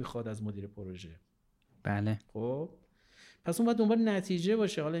نتیجه میخواد از مدیر پروژه. بله. خب پس اون باید دنبال نتیجه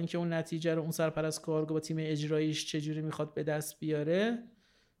باشه. حالا اینکه اون نتیجه رو اون سرپرست کارگاه با تیم اجراییش چجوری میخواد به دست بیاره،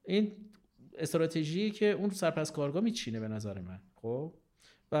 این استراتژی که اون سرپرست کارگاه میچینه به نظر من. خب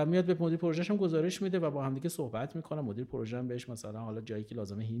و میاد به مدیر پروژهش هم گزارش میده و با هم دیگه صحبت میکنه. مدیر پروژه هم بهش مثلا حالا جایی که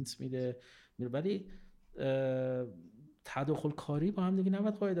لازمه هینت میده. ولی تداخل کاری با هم دیگه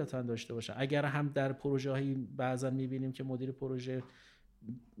نباید قاعدتا داشته باشن. اگر هم در پروژه هایی بعضا میبینیم که مدیر پروژه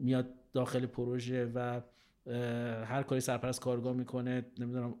میاد داخل پروژه و هر کاری سرپرست کارگاه میکنه،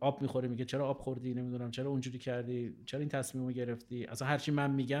 نمیدونم آب میخوره میگه چرا آب خوردی، نمیدونم چرا اونجوری کردی، چرا این تصمیمو گرفتی، اصلا هر چی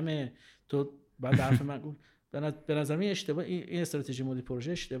من میگم تو بعد حرف من گفت. به نظر من اشتباه، این استراتژی مدیر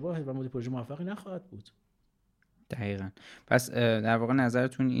پروژه اشتباهه و مدیر پروژه موفقی نخواهد بود. دقیقاً. پس در واقع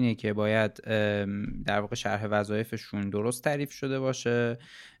نظرتون اینه که باید در واقع شرح وظایفشون درست تعریف شده باشه،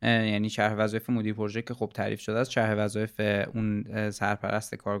 یعنی شرح وظایف مدیر پروژه که خب تعریف شده است، شرح وظایف اون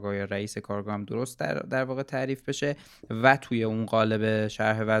سرپرست کارگاه یا رئیس کارگاه هم درست در واقع تعریف بشه و توی اون قالب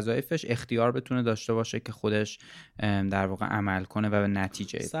شرح وظایفش اختیار بتونه داشته باشه که خودش در واقع عمل کنه و به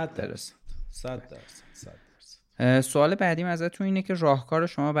نتیجه برسه. 100%. سوال بعدیم ازتون اینه که راهکار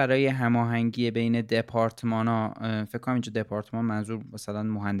شما برای هماهنگی بین دپارتمانا، فکر کنم اینجا دپارتمان منظور مثلا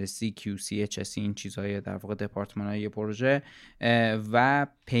مهندسی، QC، HSE، این چیزهای در واقع دپارتمانای پروژه و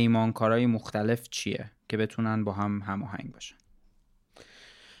پیمانکارهای مختلف چیه که بتونن با هم هماهنگ باشن؟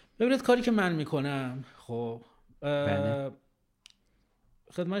 ببینید کاری که من میکنم، خب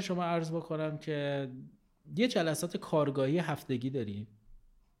خدمت شما عرض بکنم که یه جلسات کارگاهی هفتگی داریم.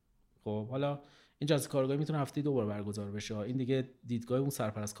 خب حالا این جلسه کارگاهی میتونه هفته 2 بار برگزار بشه. این دیگه دیدگاه اون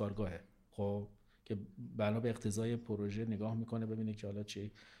سرپرست کارگاهه، خب که بنا به اقتضای پروژه نگاه میکنه ببینه که حالا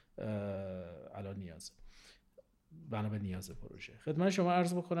چی الان نیازه، بنا به نیاز پروژه. خدمت شما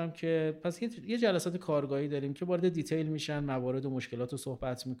عرض بکنم که پس یه جلسات کارگاهی داریم که وارد دیتیل میشن، موارد و مشکلات رو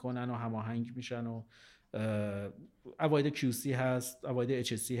صحبت میکنن و هماهنگ میشن و عواید QC هست، عواید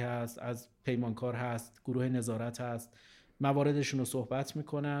HSE هست، از پیمانکار هست، گروه نظارت هست، مواردشون رو صحبت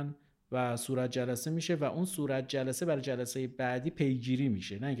میکنن و صورت جلسه میشه و اون صورت جلسه برای جلسه بعدی پیگیری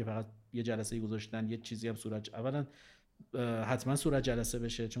میشه. نه اینکه فقط یه جلسه گذاشتن یه چیزی هم اولا حتما صورت جلسه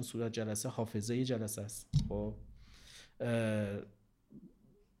بشه، چون صورت جلسه حافظه یه جلسه است. خب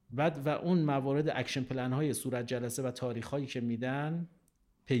بعد و اون موارد اکشن پلن های صورت جلسه و تاریخ هایی که میدن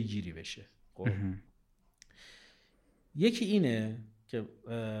پیگیری بشه. خب یکی اینه که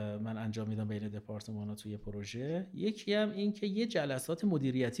من انجام میدم بین دپارتمان‌ها توی پروژه. یکی هم این که یه جلسات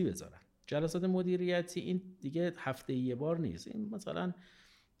مدیریتی بذارن. جلسات مدیریتی این دیگه هفته یه بار نیست، این مثلا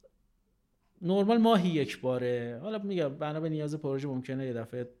نورمال ماهی یک باره. حالا میگم بنا به نیاز پروژه ممکنه یه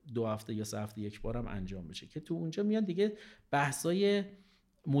دفعه 2 هفته یا 3 هفته یک بار هم انجام بشه که تو اونجا میان دیگه بحثای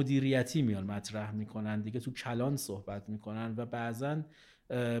مدیریتی میان مطرح میکنن دیگه، تو کلان صحبت میکنن و بعضن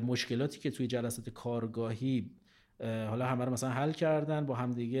مشکلاتی که توی جلسات کارگاهی حالا همه رو مثلا حل کردن، با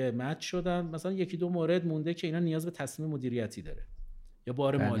هم دیگه مچ شدن، مثلا 1-2 مورد مونده که اینا نیاز به تصمیم مدیریتی داره، یا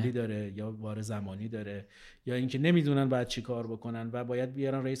بار مالی داره یا بار زمانی داره، یا اینکه نمیدونن باید چی کار بکنن و باید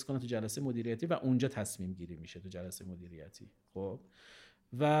بیارن رئیس کنن تو جلسه مدیریتی و اونجا تصمیم گیری میشه تو جلسه مدیریتی. خب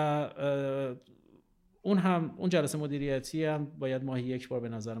و اون جلسه مدیریتی هم باید ماهی یک بار به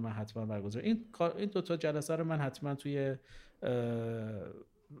نظر من حتما برگزار. این 2 تا جلسه رو من حتما توی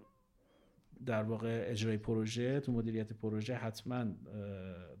در واقع اجرای پروژه، تو مدیریت پروژه حتما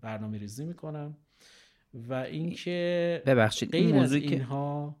برنامه‌ریزی میکنم. و اینکه ببخشید این موضوعی که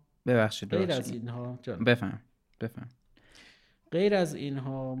غیر از اینها بفهم غیر از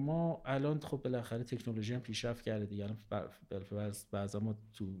اینها ما الان خب بالاخره تکنولوژی هم پیشرفت کرده دیگه. الان بعضا ما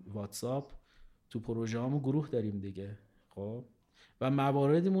تو واتساپ تو پروژه هامون گروه داریم دیگه. خب و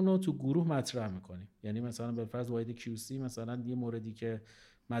مواردمون رو تو گروه مطرح میکنیم. یعنی مثلا بالفرض واحد QC مثلا یه موردی که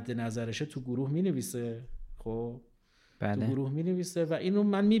مد نظرشه تو گروه مینویسه. خب تو گروه مینویسه و اینو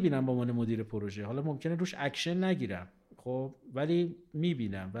من میبینم با عنوان مدیر پروژه. حالا ممکنه روش اکشن نگیرم، خب ولی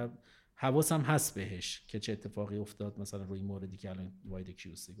میبینم و حواسم هست بهش که چه اتفاقی افتاد مثلا روی موردی که الان واحد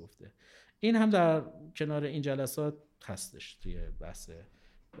QC گفته. این هم در کنار این جلسات هستش توی بحث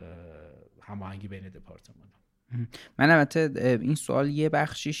هماهنگی بین دپارتمان‌ها. من البته این سوال یه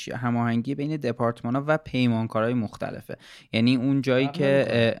بخشیش هماهنگی بین دپارتمان‌ها و پیمانکارهای مختلفه، یعنی اون جایی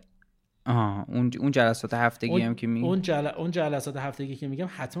که اون جلسات هفتگی هم که اون جلسات هفتگی که میگم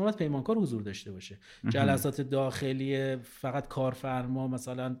حتما باید پیمانکار حضور داشته باشه. جلسات داخلی فقط کارفرما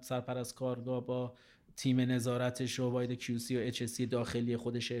مثلا سرپرست کارگاه با تیم نظارتش و واحد QC و HSE داخلی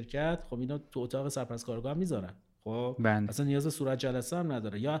خود شرکت، خب اینا تو اتاق سرپرست کارگاه هم میذارن. خب اصلا نیاز به صورت جلسه هم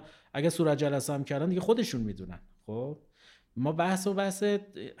نداره، یا اگه صورت جلسه هم کردن دیگه خودشون میدونن. خب ما بحث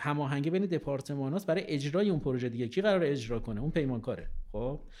هماهنگی بین دپارتمان‌هاست برای اجرای اون پروژه دیگه. کی قراره اجرا کنه؟ اون پیمانکاره.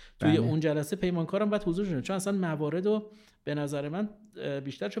 خب توی اون جلسه پیمانکارم باید حضور داشته، چون اصلا مواردو به نظر من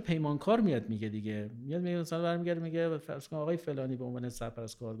بیشتر چون پیمانکار میاد میگه دیگه، میاد میگه مثلا برمیگرده میگه فرض کن آقای فلانی به عنوان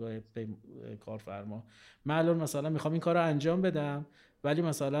سرپرست کارگاه کارفرما، من الان مثلا میخوام این کارو انجام بدم، ولی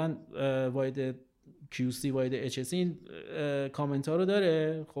مثلا واید QC واید HSE این کامنت ها رو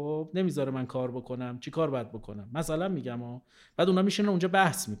داره، خب نمیذاره من کار بکنم، چی کار باید بکنم مثلا میگم بعد اونا میشینن اونجا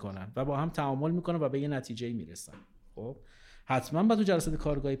بحث میکنن و با هم تعامل میکنن و به یه نتیجه میرسن. خب حتما باید تو جلسات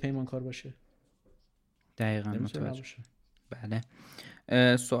کارگاهی پیمانکار باشه. دقیقاً متوجه. بله.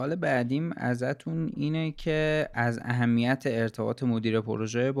 سوال بعدیم ازتون اینه که از اهمیت ارتباط مدیر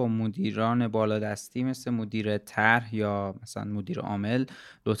پروژه با مدیران بالادستی مثل مدیر طرح یا مثلا مدیر عامل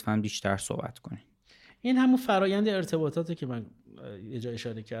لطفاً بیشتر صحبت کنین. این همون فرایند ارتباطاتی که من یه جا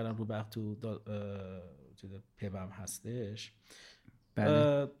اشاره کردم رو وقت تو پیبم هستش.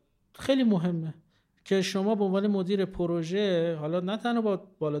 بله. خیلی مهمه که شما به عنوان مدیر پروژه حالا نه تنها با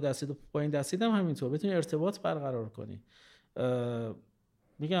بالادستی، با این دستی هم همینطور بتونی ارتباط برقرار کنی.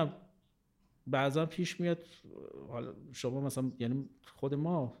 میگم بعضا پیش میاد حالا شما مثلا یعنی خود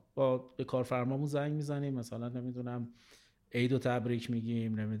ما به کارفرمامون زنگ میزنیم، مثلا نمیدونم عیدو تبریک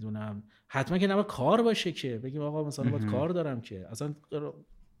میگیم، نمیدونم حتما که نباید کار باشه که بگیم آقا مثلا باید کار دارم، که اصلا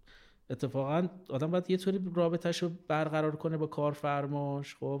اتفاقا آدم باید یه طوری رابطه‌شو برقرار کنه با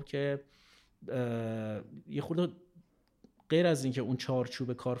کارفرماش، خب که یه خورده غیر از این که اون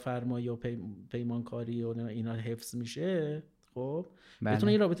چارچوب کارفرمایی و پیمانکاری و اینا حفظ میشه، خب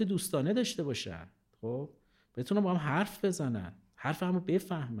بتونن یه رابطه دوستانه داشته باشن، خب بتونن با هم حرف بزنن، حرف همو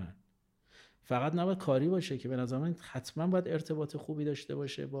بفهمن. فقط نباید کاری باشه که به نظر من حتما باید ارتباط خوبی داشته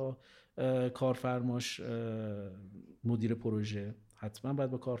باشه با کارفرماش. مدیر پروژه حتما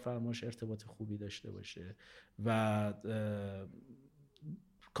باید با کارفرماش ارتباط خوبی داشته باشه و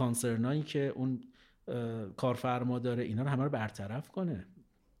کانسرنایی که اون کارفرما داره اینا رو همه رو برطرف کنه.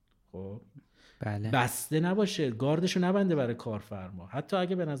 خب بله. بسته نباشه، گاردشو نبنده برای کارفرما. حتی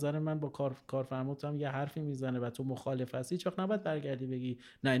اگه به نظر من با کارفرما تو هم یه حرفی میزنه و تو مخالف هستی، هیچ وقت نباید برگردی بگی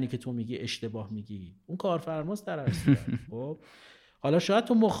نه اینی که تو میگی اشتباه میگی، اون کارفرماست در اصل. خب حالا شاید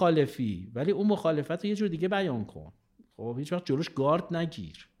تو مخالفی، ولی اون مخالفت رو یه جور دیگه بیان کن. خب هیچ وقت جلوش گارد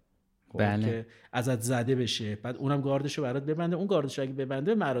نگیر. بله. که ازت زده بشه، بعد اونم گاردشو برات ببنده. اون گاردشو اگه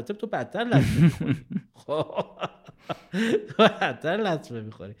ببنده مراتب تو بدتر لطمه میخوری. خب بدتر لطمه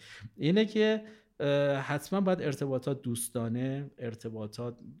میخوری. اینه که حتما باید ارتباطات دوستانه،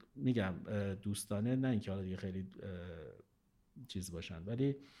 میگم دوستانه، نه اینکه حالا دیگه خیلی چیز باشن،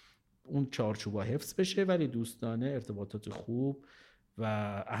 ولی اون چارچوبا حفظ بشه، ولی دوستانه، ارتباطات خوب و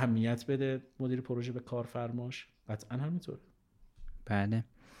اهمیت بده مدیر پروژه به کارفرماش. قطعا همینطوره. بله.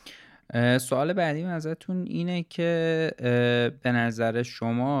 سوال بعدیم ازتون اینه که به نظر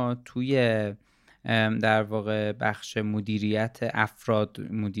شما توی در واقع بخش مدیریت افراد،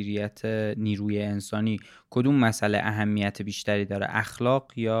 مدیریت نیروی انسانی، کدوم مسئله اهمیت بیشتری داره،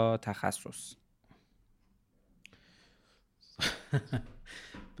 اخلاق یا تخصص؟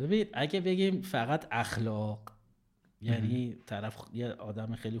 ببین اگه بگیم فقط اخلاق، یعنی طرف یه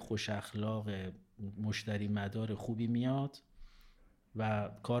آدم خیلی خوش اخلاق، مشتری مدار خوبی میاد و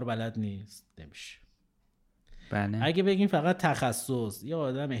کار بلد نیست، نمیشه. بله. اگه بگیم فقط تخصص، یه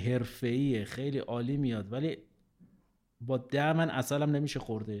آدم حرفه‌ای خیلی عالی میاد ولی با دمن اصلا نمیشه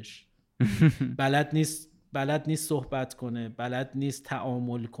خوردش. بلد نیست صحبت کنه، بلد نیست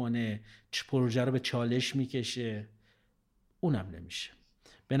تعامل کنه، پروژه رو به چالش میکشه، اونم نمیشه.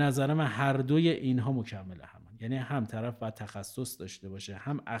 به نظر من هر دوی اینها مکمل همن. یعنی هم طرف باید تخصص داشته باشه،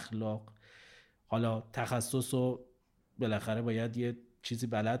 هم اخلاق. حالا تخصص رو بالاخره باید یه چیزی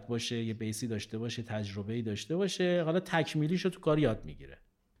بلد باشه، یه بیسی داشته باشه، تجربه‌ای داشته باشه، حالا تکمیلیشو تو کار یاد میگیره،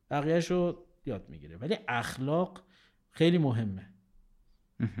 بقیه‌شو یاد میگیره. ولی اخلاق خیلی مهمه.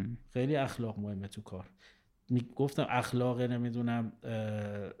 خیلی اخلاق مهمه تو کار. گفتم اخلاق، نمیدونم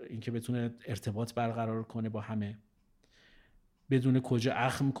اینکه بتونه ارتباط برقرار کنه با همه، بدونه کجا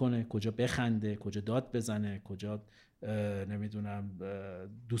اخم کنه، کجا بخنده، کجا داد بزنه، کجا نمیدونم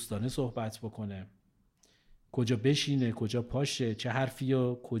دوستانه صحبت بکنه، کجا بشینه، کجا پاشه، چه حرفی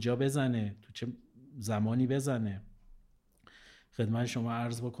رو کجا بزنه، تو چه زمانی بزنه. خدمت شما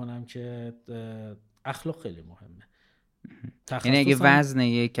عرض بکنم که اخلاق خیلی مهمه. یعنی اگه وزن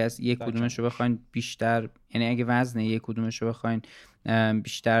یک کدومش رو بخواین بیشتر، یعنی اگه وزن یک کدومش رو بخواین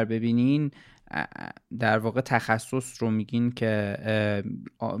بیشتر ببینین، در واقع تخصص رو میگین که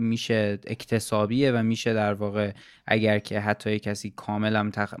میشه اکتسابیه و میشه در واقع اگر که حتی کسی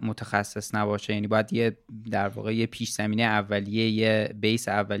کاملا متخصص نباشه، یعنی باید یه در واقع یه پیش زمینه اولیه، یه بیس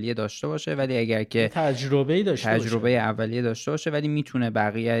اولیه داشته باشه، ولی اگر که تجربه اولیه داشته باشه ولی میتونه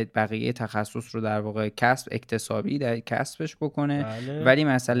بقیه تخصص رو در واقع اکتسابی در کسبش بکنه. بله. ولی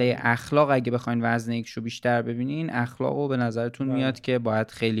مسئله اخلاق اگه بخواین وزن X رو بیشتر ببینین، اخلاقو به نظرتون میاد که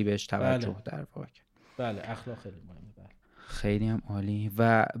باید خیلی بهش توجه در واقع. بله اخلاق خیلی مهمه. بله. خیلی هم عالی.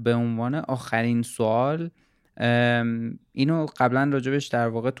 و به عنوان آخرین سوال، اینو قبلا راجبش در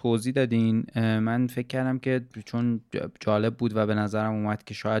واقع توضیح دادین، من فکر کردم که چون جالب بود و به نظرم اومد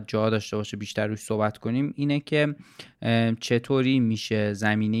که شاید جا داشته باشه بیشتر روش صحبت کنیم، اینه که چطوری میشه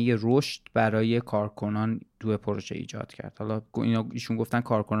زمینه رشد برای کارکنان توی پروژه ایجاد کرد. حالا ایشون گفتن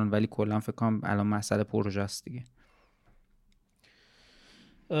کارکنان ولی کلا فکر کنم الان مسئله پروژه است دیگه.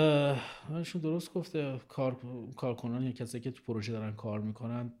 ایشون درست گفته، کارکنان یا کسایی که تو پروژه دارن کار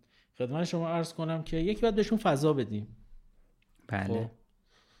میکنن، خدمت شما عرض کنم که یکی باید بهشون فضا بدیم. بله.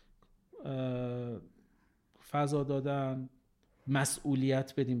 فضا دادن،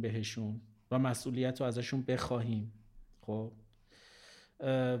 مسئولیت بدیم بهشون و مسئولیت رو ازشون بخواهیم. خب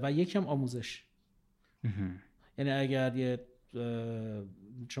و یکی هم آموزش. یعنی اگر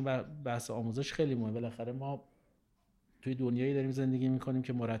چون بحث آموزش خیلی مهمه، بالاخره ما توی دنیایی داریم زندگی میکنیم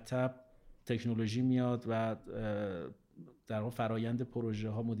که مرتب تکنولوژی میاد و در واقع فرایند پروژه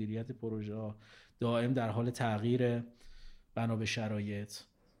ها، مدیریت پروژه ها دائم در حال تغییر بنا به شرایط.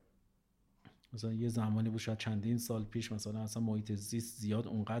 مثلا یه زمانی بود، شاید چندین سال پیش، مثلا اصلا محیط زیست زیاد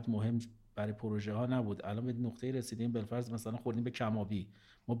اونقدر مهم برای پروژه ها نبود. الان به نقطه‌ای رسیدیم بالفرض مثلا خوردیم به کم‌آبی،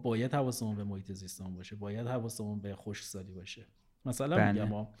 ما باید حواسمون به محیط زیستمون باشه، باید حواسمون به خشکسالی باشه مثلا. میگم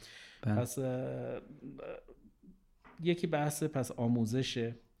ما پس یکی بحث پس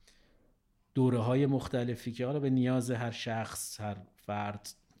آموزشه، دوره‌های مختلفی که حالا به نیاز هر شخص، هر فرد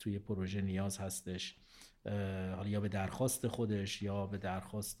توی پروژه نیاز هستش، حالا یا به درخواست خودش یا به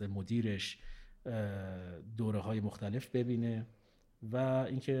درخواست مدیرش دوره‌های مختلف ببینه و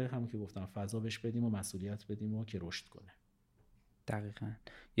اینکه هم که گفتم فضا بهش بدیم و مسئولیت بدیم و که رشد کنه. دقیقاً.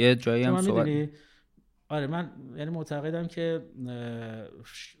 یه جایی هم صحبت آره من یعنی معتقدم که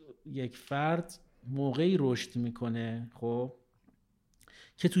یک فرد موقعی رشد میکنه خب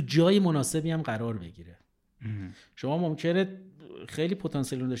که تو جای مناسبی هم قرار بگیره. شما ممکنه خیلی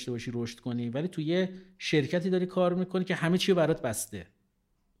پتانسیل رو داشته باشی رشد کنی، ولی تو یه شرکتی داری کار میکنی که همه چی رو برات بسته.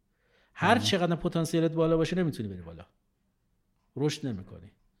 هر چقدر پتانسیلت بالا باشه نمیتونی بری بالا، رشد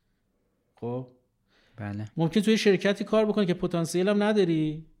نمیکنی. خب بله. ممکن توی شرکتی کار بکنی که پتانسیل هم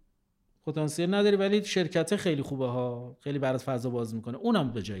نداری ولی شرکت خیلی خوبه ها، خیلی برات فضا باز میکنه،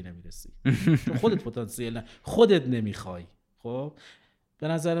 اونم به جایی نمیرسی چون خودت پتانسیل خودت نمیخوای. خب به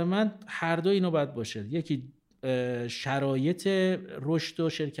نظر من هر دو اینو باید باشه، یکی شرایط رشد و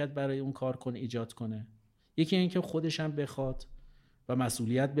شرکت برای اون کارکن ایجاد کنه، یکی اینکه خودش هم بخواد و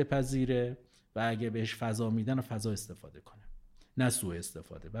مسئولیت بپذیره و اگه بهش فضا میدن و فضا استفاده کنه، نه سوء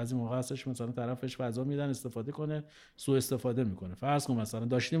استفاده. بعضی موقع هستش مثلا طرفش فضا میدن استفاده کنه، سوء استفاده میکنه. فرض کن مثلا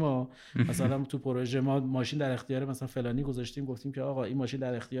داشتیم مثلا تو پروژه ما ماشین در اختیار مثلا فلانی گذاشتیم، گفتیم که آقا این ماشین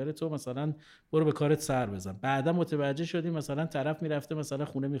در اختیار تو، مثلا برو به کارت سر بزن. بعدا متوجه شدیم مثلا طرف میرفته مثلا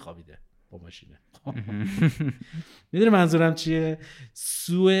خونه میخوابیده با ماشینه. میدونی منظورم چیه؟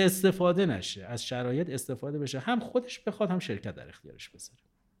 سوء استفاده نشه، از شرایط استفاده بشه، هم خودش بخواد هم شرکت در اختیارش بذاره.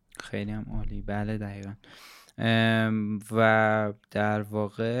 خیلی هم عالی. بله دقیقاً. و در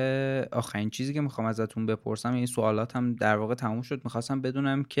واقع آخرین چیزی که میخوام ازتون بپرسم، این سوالات هم در واقع تموم شد، میخواستم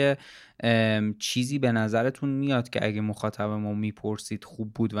بدونم که چیزی به نظرتون میاد که اگه مخاطب ما میپرسید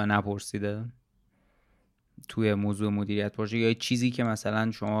خوب بود و نپرسیده توی موضوع مدیریت پروژه، یا چیزی که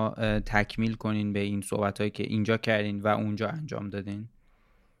مثلا شما تکمیل کنین به این صحبتایی که اینجا کردین و اونجا انجام دادین؟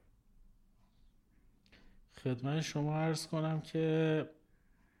 خدمت شما عرض کنم که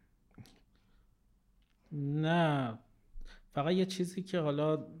نه، فقط یه چیزی که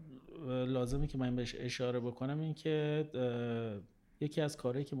حالا لازمه که من بهش اشاره بکنم این که یکی از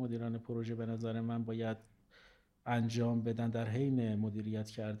کارهایی که مدیران پروژه به نظر من باید انجام بدن در حین مدیریت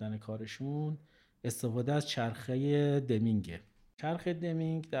کردن کارشون، استفاده از چرخه دمینگه. چرخه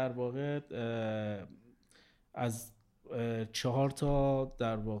دمینگ در واقع از 4 تا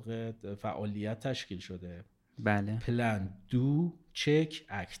در واقع فعالیت تشکیل شده. بله. پلان، دو، چک،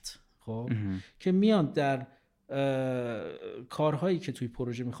 اکت. خب که میان در کارهایی که توی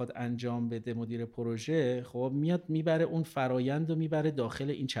پروژه میخواد انجام بده مدیر پروژه، خب میاد میبره اون فرایند و میبره داخل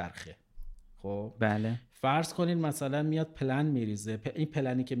این چرخه. خب بله. فرض کنین مثلا میاد پلن میریزه. این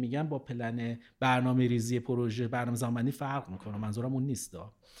پلنی که میگم با پلن برنامه ریزی پروژه، برنامه زمانی فرق میکنه، منظورم اون نیست.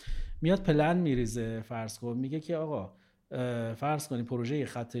 میاد پلن میریزه. فرض کن میگه که آقا فرض کنیم پروژه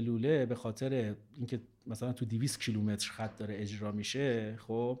خط لوله به خاطر اینکه مثلا تو 200 کیلومتر خط داره اجرا میشه،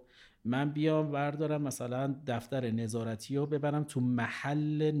 خب من بیام بردارم مثلا دفتر نظارتی رو ببرم تو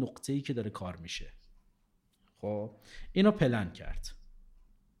محل نقطه‌ای که داره کار میشه. خب اینو پلن کرد.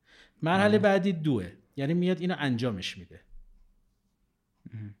 مرحله بعدی 2، یعنی میاد اینو انجامش میده.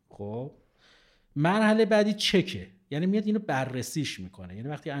 خب مرحله بعدی چکه، یعنی میاد اینو بررسیش میکنه. یعنی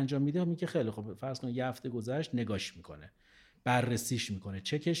وقتی انجام میده میگه خیلی خب فرض کن یه هفته گذشت، نگاش میکنه، بررسیش میکنه،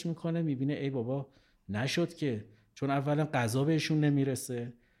 چکش میکنه، میبینه ای بابا نشد که، چون اولا غذا بهشون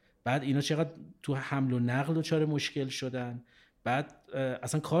نمیرسه، بعد اینا چقدر تو حمل و نقل دچار مشکل شدن، بعد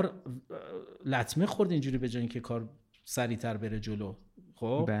اصلا کار لطمه خورد اینجوری به جای اینکه کار سریعتر بره جلو.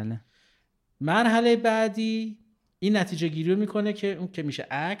 خب بله. مرحله بعدی این نتیجه گیری رو میکنه که اون که میشه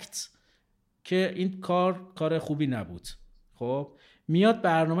اکت، که این کار خوبی نبود. خب میاد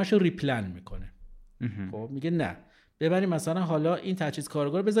برنامه‌شو ریپلن میکنه. خب میگه نه، ببریم مثلا حالا این تجهیز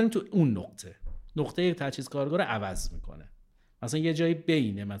کارگاه رو بذاریم تو اون نقطه تجهیز کارگاه رو عوض میکنه، مثلا یه جایی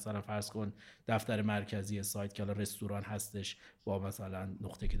بینه، مثلا فرض کن دفتر مرکزی سایت که الان رستوران هستش با مثلا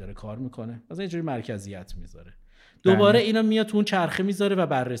نقطه که داره کار میکنه، مثلا یه جوری مرکزیت میذاره. دوباره اینا میاد تو اون چرخه میذاره و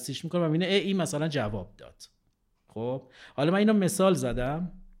بررسیش میکنه و میبینه این مثلا جواب داد. خب حالا من اینو مثال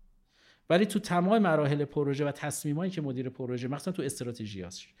زدم، ولی تو تمام مراحل پروژه و تصمیمایی که مدیر پروژه مثلا تو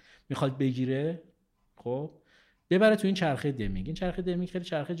استراتژیاش میخواد بگیره، خب ببره تو این چرخه دمینگ. این چرخه دمینگ خیلی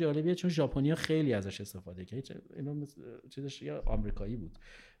چرخه جالبیه، چون ژاپنی‌ها خیلی ازش استفاده کردن. اینو چیزش یا آمریکایی بود،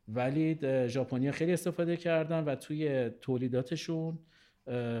 ولی ژاپنی‌ها خیلی استفاده کردن و توی تولیداتشون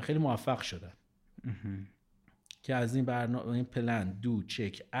خیلی موفق شدن که از این برنامه، این پلن، دو،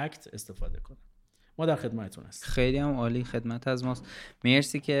 چک، اکت استفاده کنن. ما در خدمتتون هستیم. خیلی هم عالی، خدمت از ماست.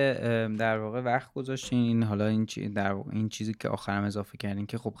 مرسی که در واقع وقت گذاشتین. حالا این چیزی که آخرام اضافه کردین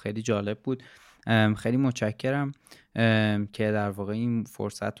که خب خیلی جالب بود. خیلی متشکرم که در واقع این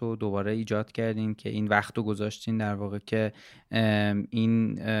فرصت رو دوباره ایجاد کردین، که این وقت رو گذاشتین در واقع که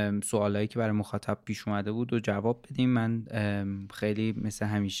این سوالایی که برای مخاطب پیش اومده بود و جواب بدیم. من خیلی مثل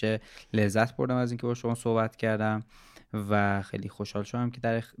همیشه لذت بردم از اینکه با شما صحبت کردم و خیلی خوشحال شدم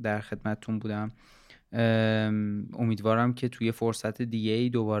که در خدمتتون بودم. امیدوارم که توی فرصت دیگه‌ای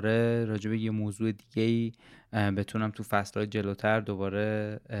دوباره راجع به یه موضوع دیگه‌ای بتونم تو فصل‌های جلوتر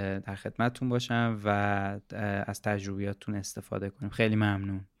دوباره در خدمتتون باشم و از تجربیاتتون استفاده کنیم. خیلی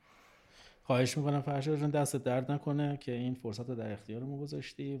ممنون. خواهش میکنم فرشاد جان، دست درد نکنه که این فرصت رو در اختیار ما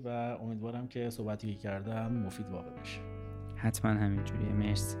گذاشتی و امیدوارم که صحبتی که کردم مفید واقع بشه. حتما همینجوریه.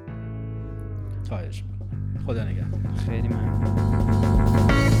 مرسی. خواهش میکنم. خدا نگهدار. خیلی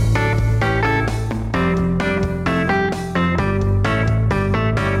ممنون.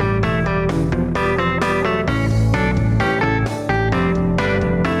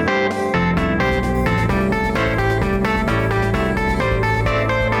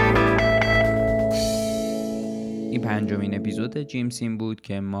 پنجمین اپیزود جیمسین بود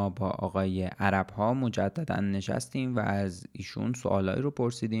که ما با آقای عرب‌ها مجددا نشستیم و از ایشون سوالایی رو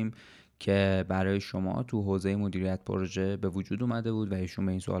پرسیدیم که برای شما تو حوزه مدیریت پروژه به وجود اومده بود و ایشون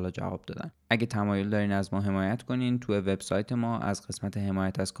به این سوالا جواب دادن. اگه تمایل دارین از ما حمایت کنین، تو وبسایت ما از قسمت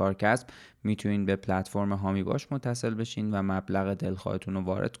حمایت از کارکسب میتونین به پلتفرم هامی باش متصل بشین و مبلغ دلخواهتون رو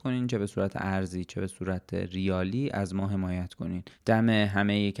وارد کنین، چه به صورت ارزی چه به صورت ریالی از ما حمایت کنین. دم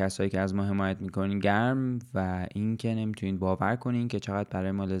همه کسایی که از ما حمایت میکنین گرم و این که نمیتونین باور کنین که چقدر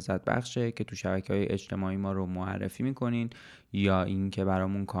برای ما لذت بخشه که تو شبکه‌های اجتماعی ما رو معرفی میکنین یا این که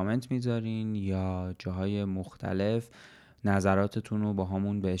برامون کامنت میذارین یا جاهای مختلف نظراتتون رو با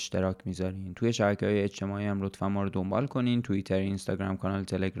همون به اشتراک میذارین. توی شبکه‌های اجتماعی هم لطفا ما رو دنبال کنین. توییتر، اینستاگرام، کانال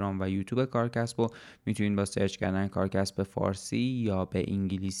تلگرام و یوتیوب کارکسب رو میتونین با سرچ کردن کارکسب فارسی یا به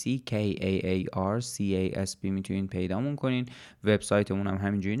انگلیسی KAARCASP میتونین پیدامون کنین. وبسایتمون هم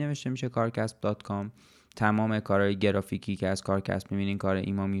همینجوری نوشته میشه karkasb.com. تمام کارهای گرافیکی که از کارکسب می‌بینین کار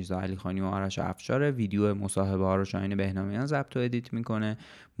ایمان میرزا علیخانی و آرش افشار. ویدیو مصاحبه ها رو شاهین بهنامیان ضبط و ادیت میکنه.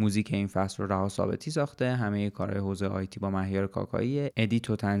 موزیک این فصل رو رها ثابتی ساخته. همه کارهای حوزه آیتی با مهیار کاکایی. ادیت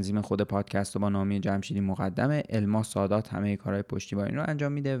و تنظیم خود پادکست رو با نامی جمشیدی مقدمه. الما سادات همه کارهای پشتیبانی رو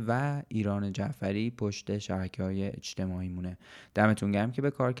انجام میده و ایران جعفری پشت شبکه‌های اجتماعی مونه. دمتون گرم که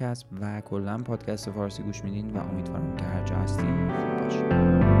به کارکسب و کلا پادکست فارسی گوش میدین و امیدوارم که هر جا هستین خوب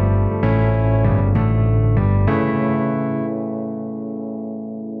باشین.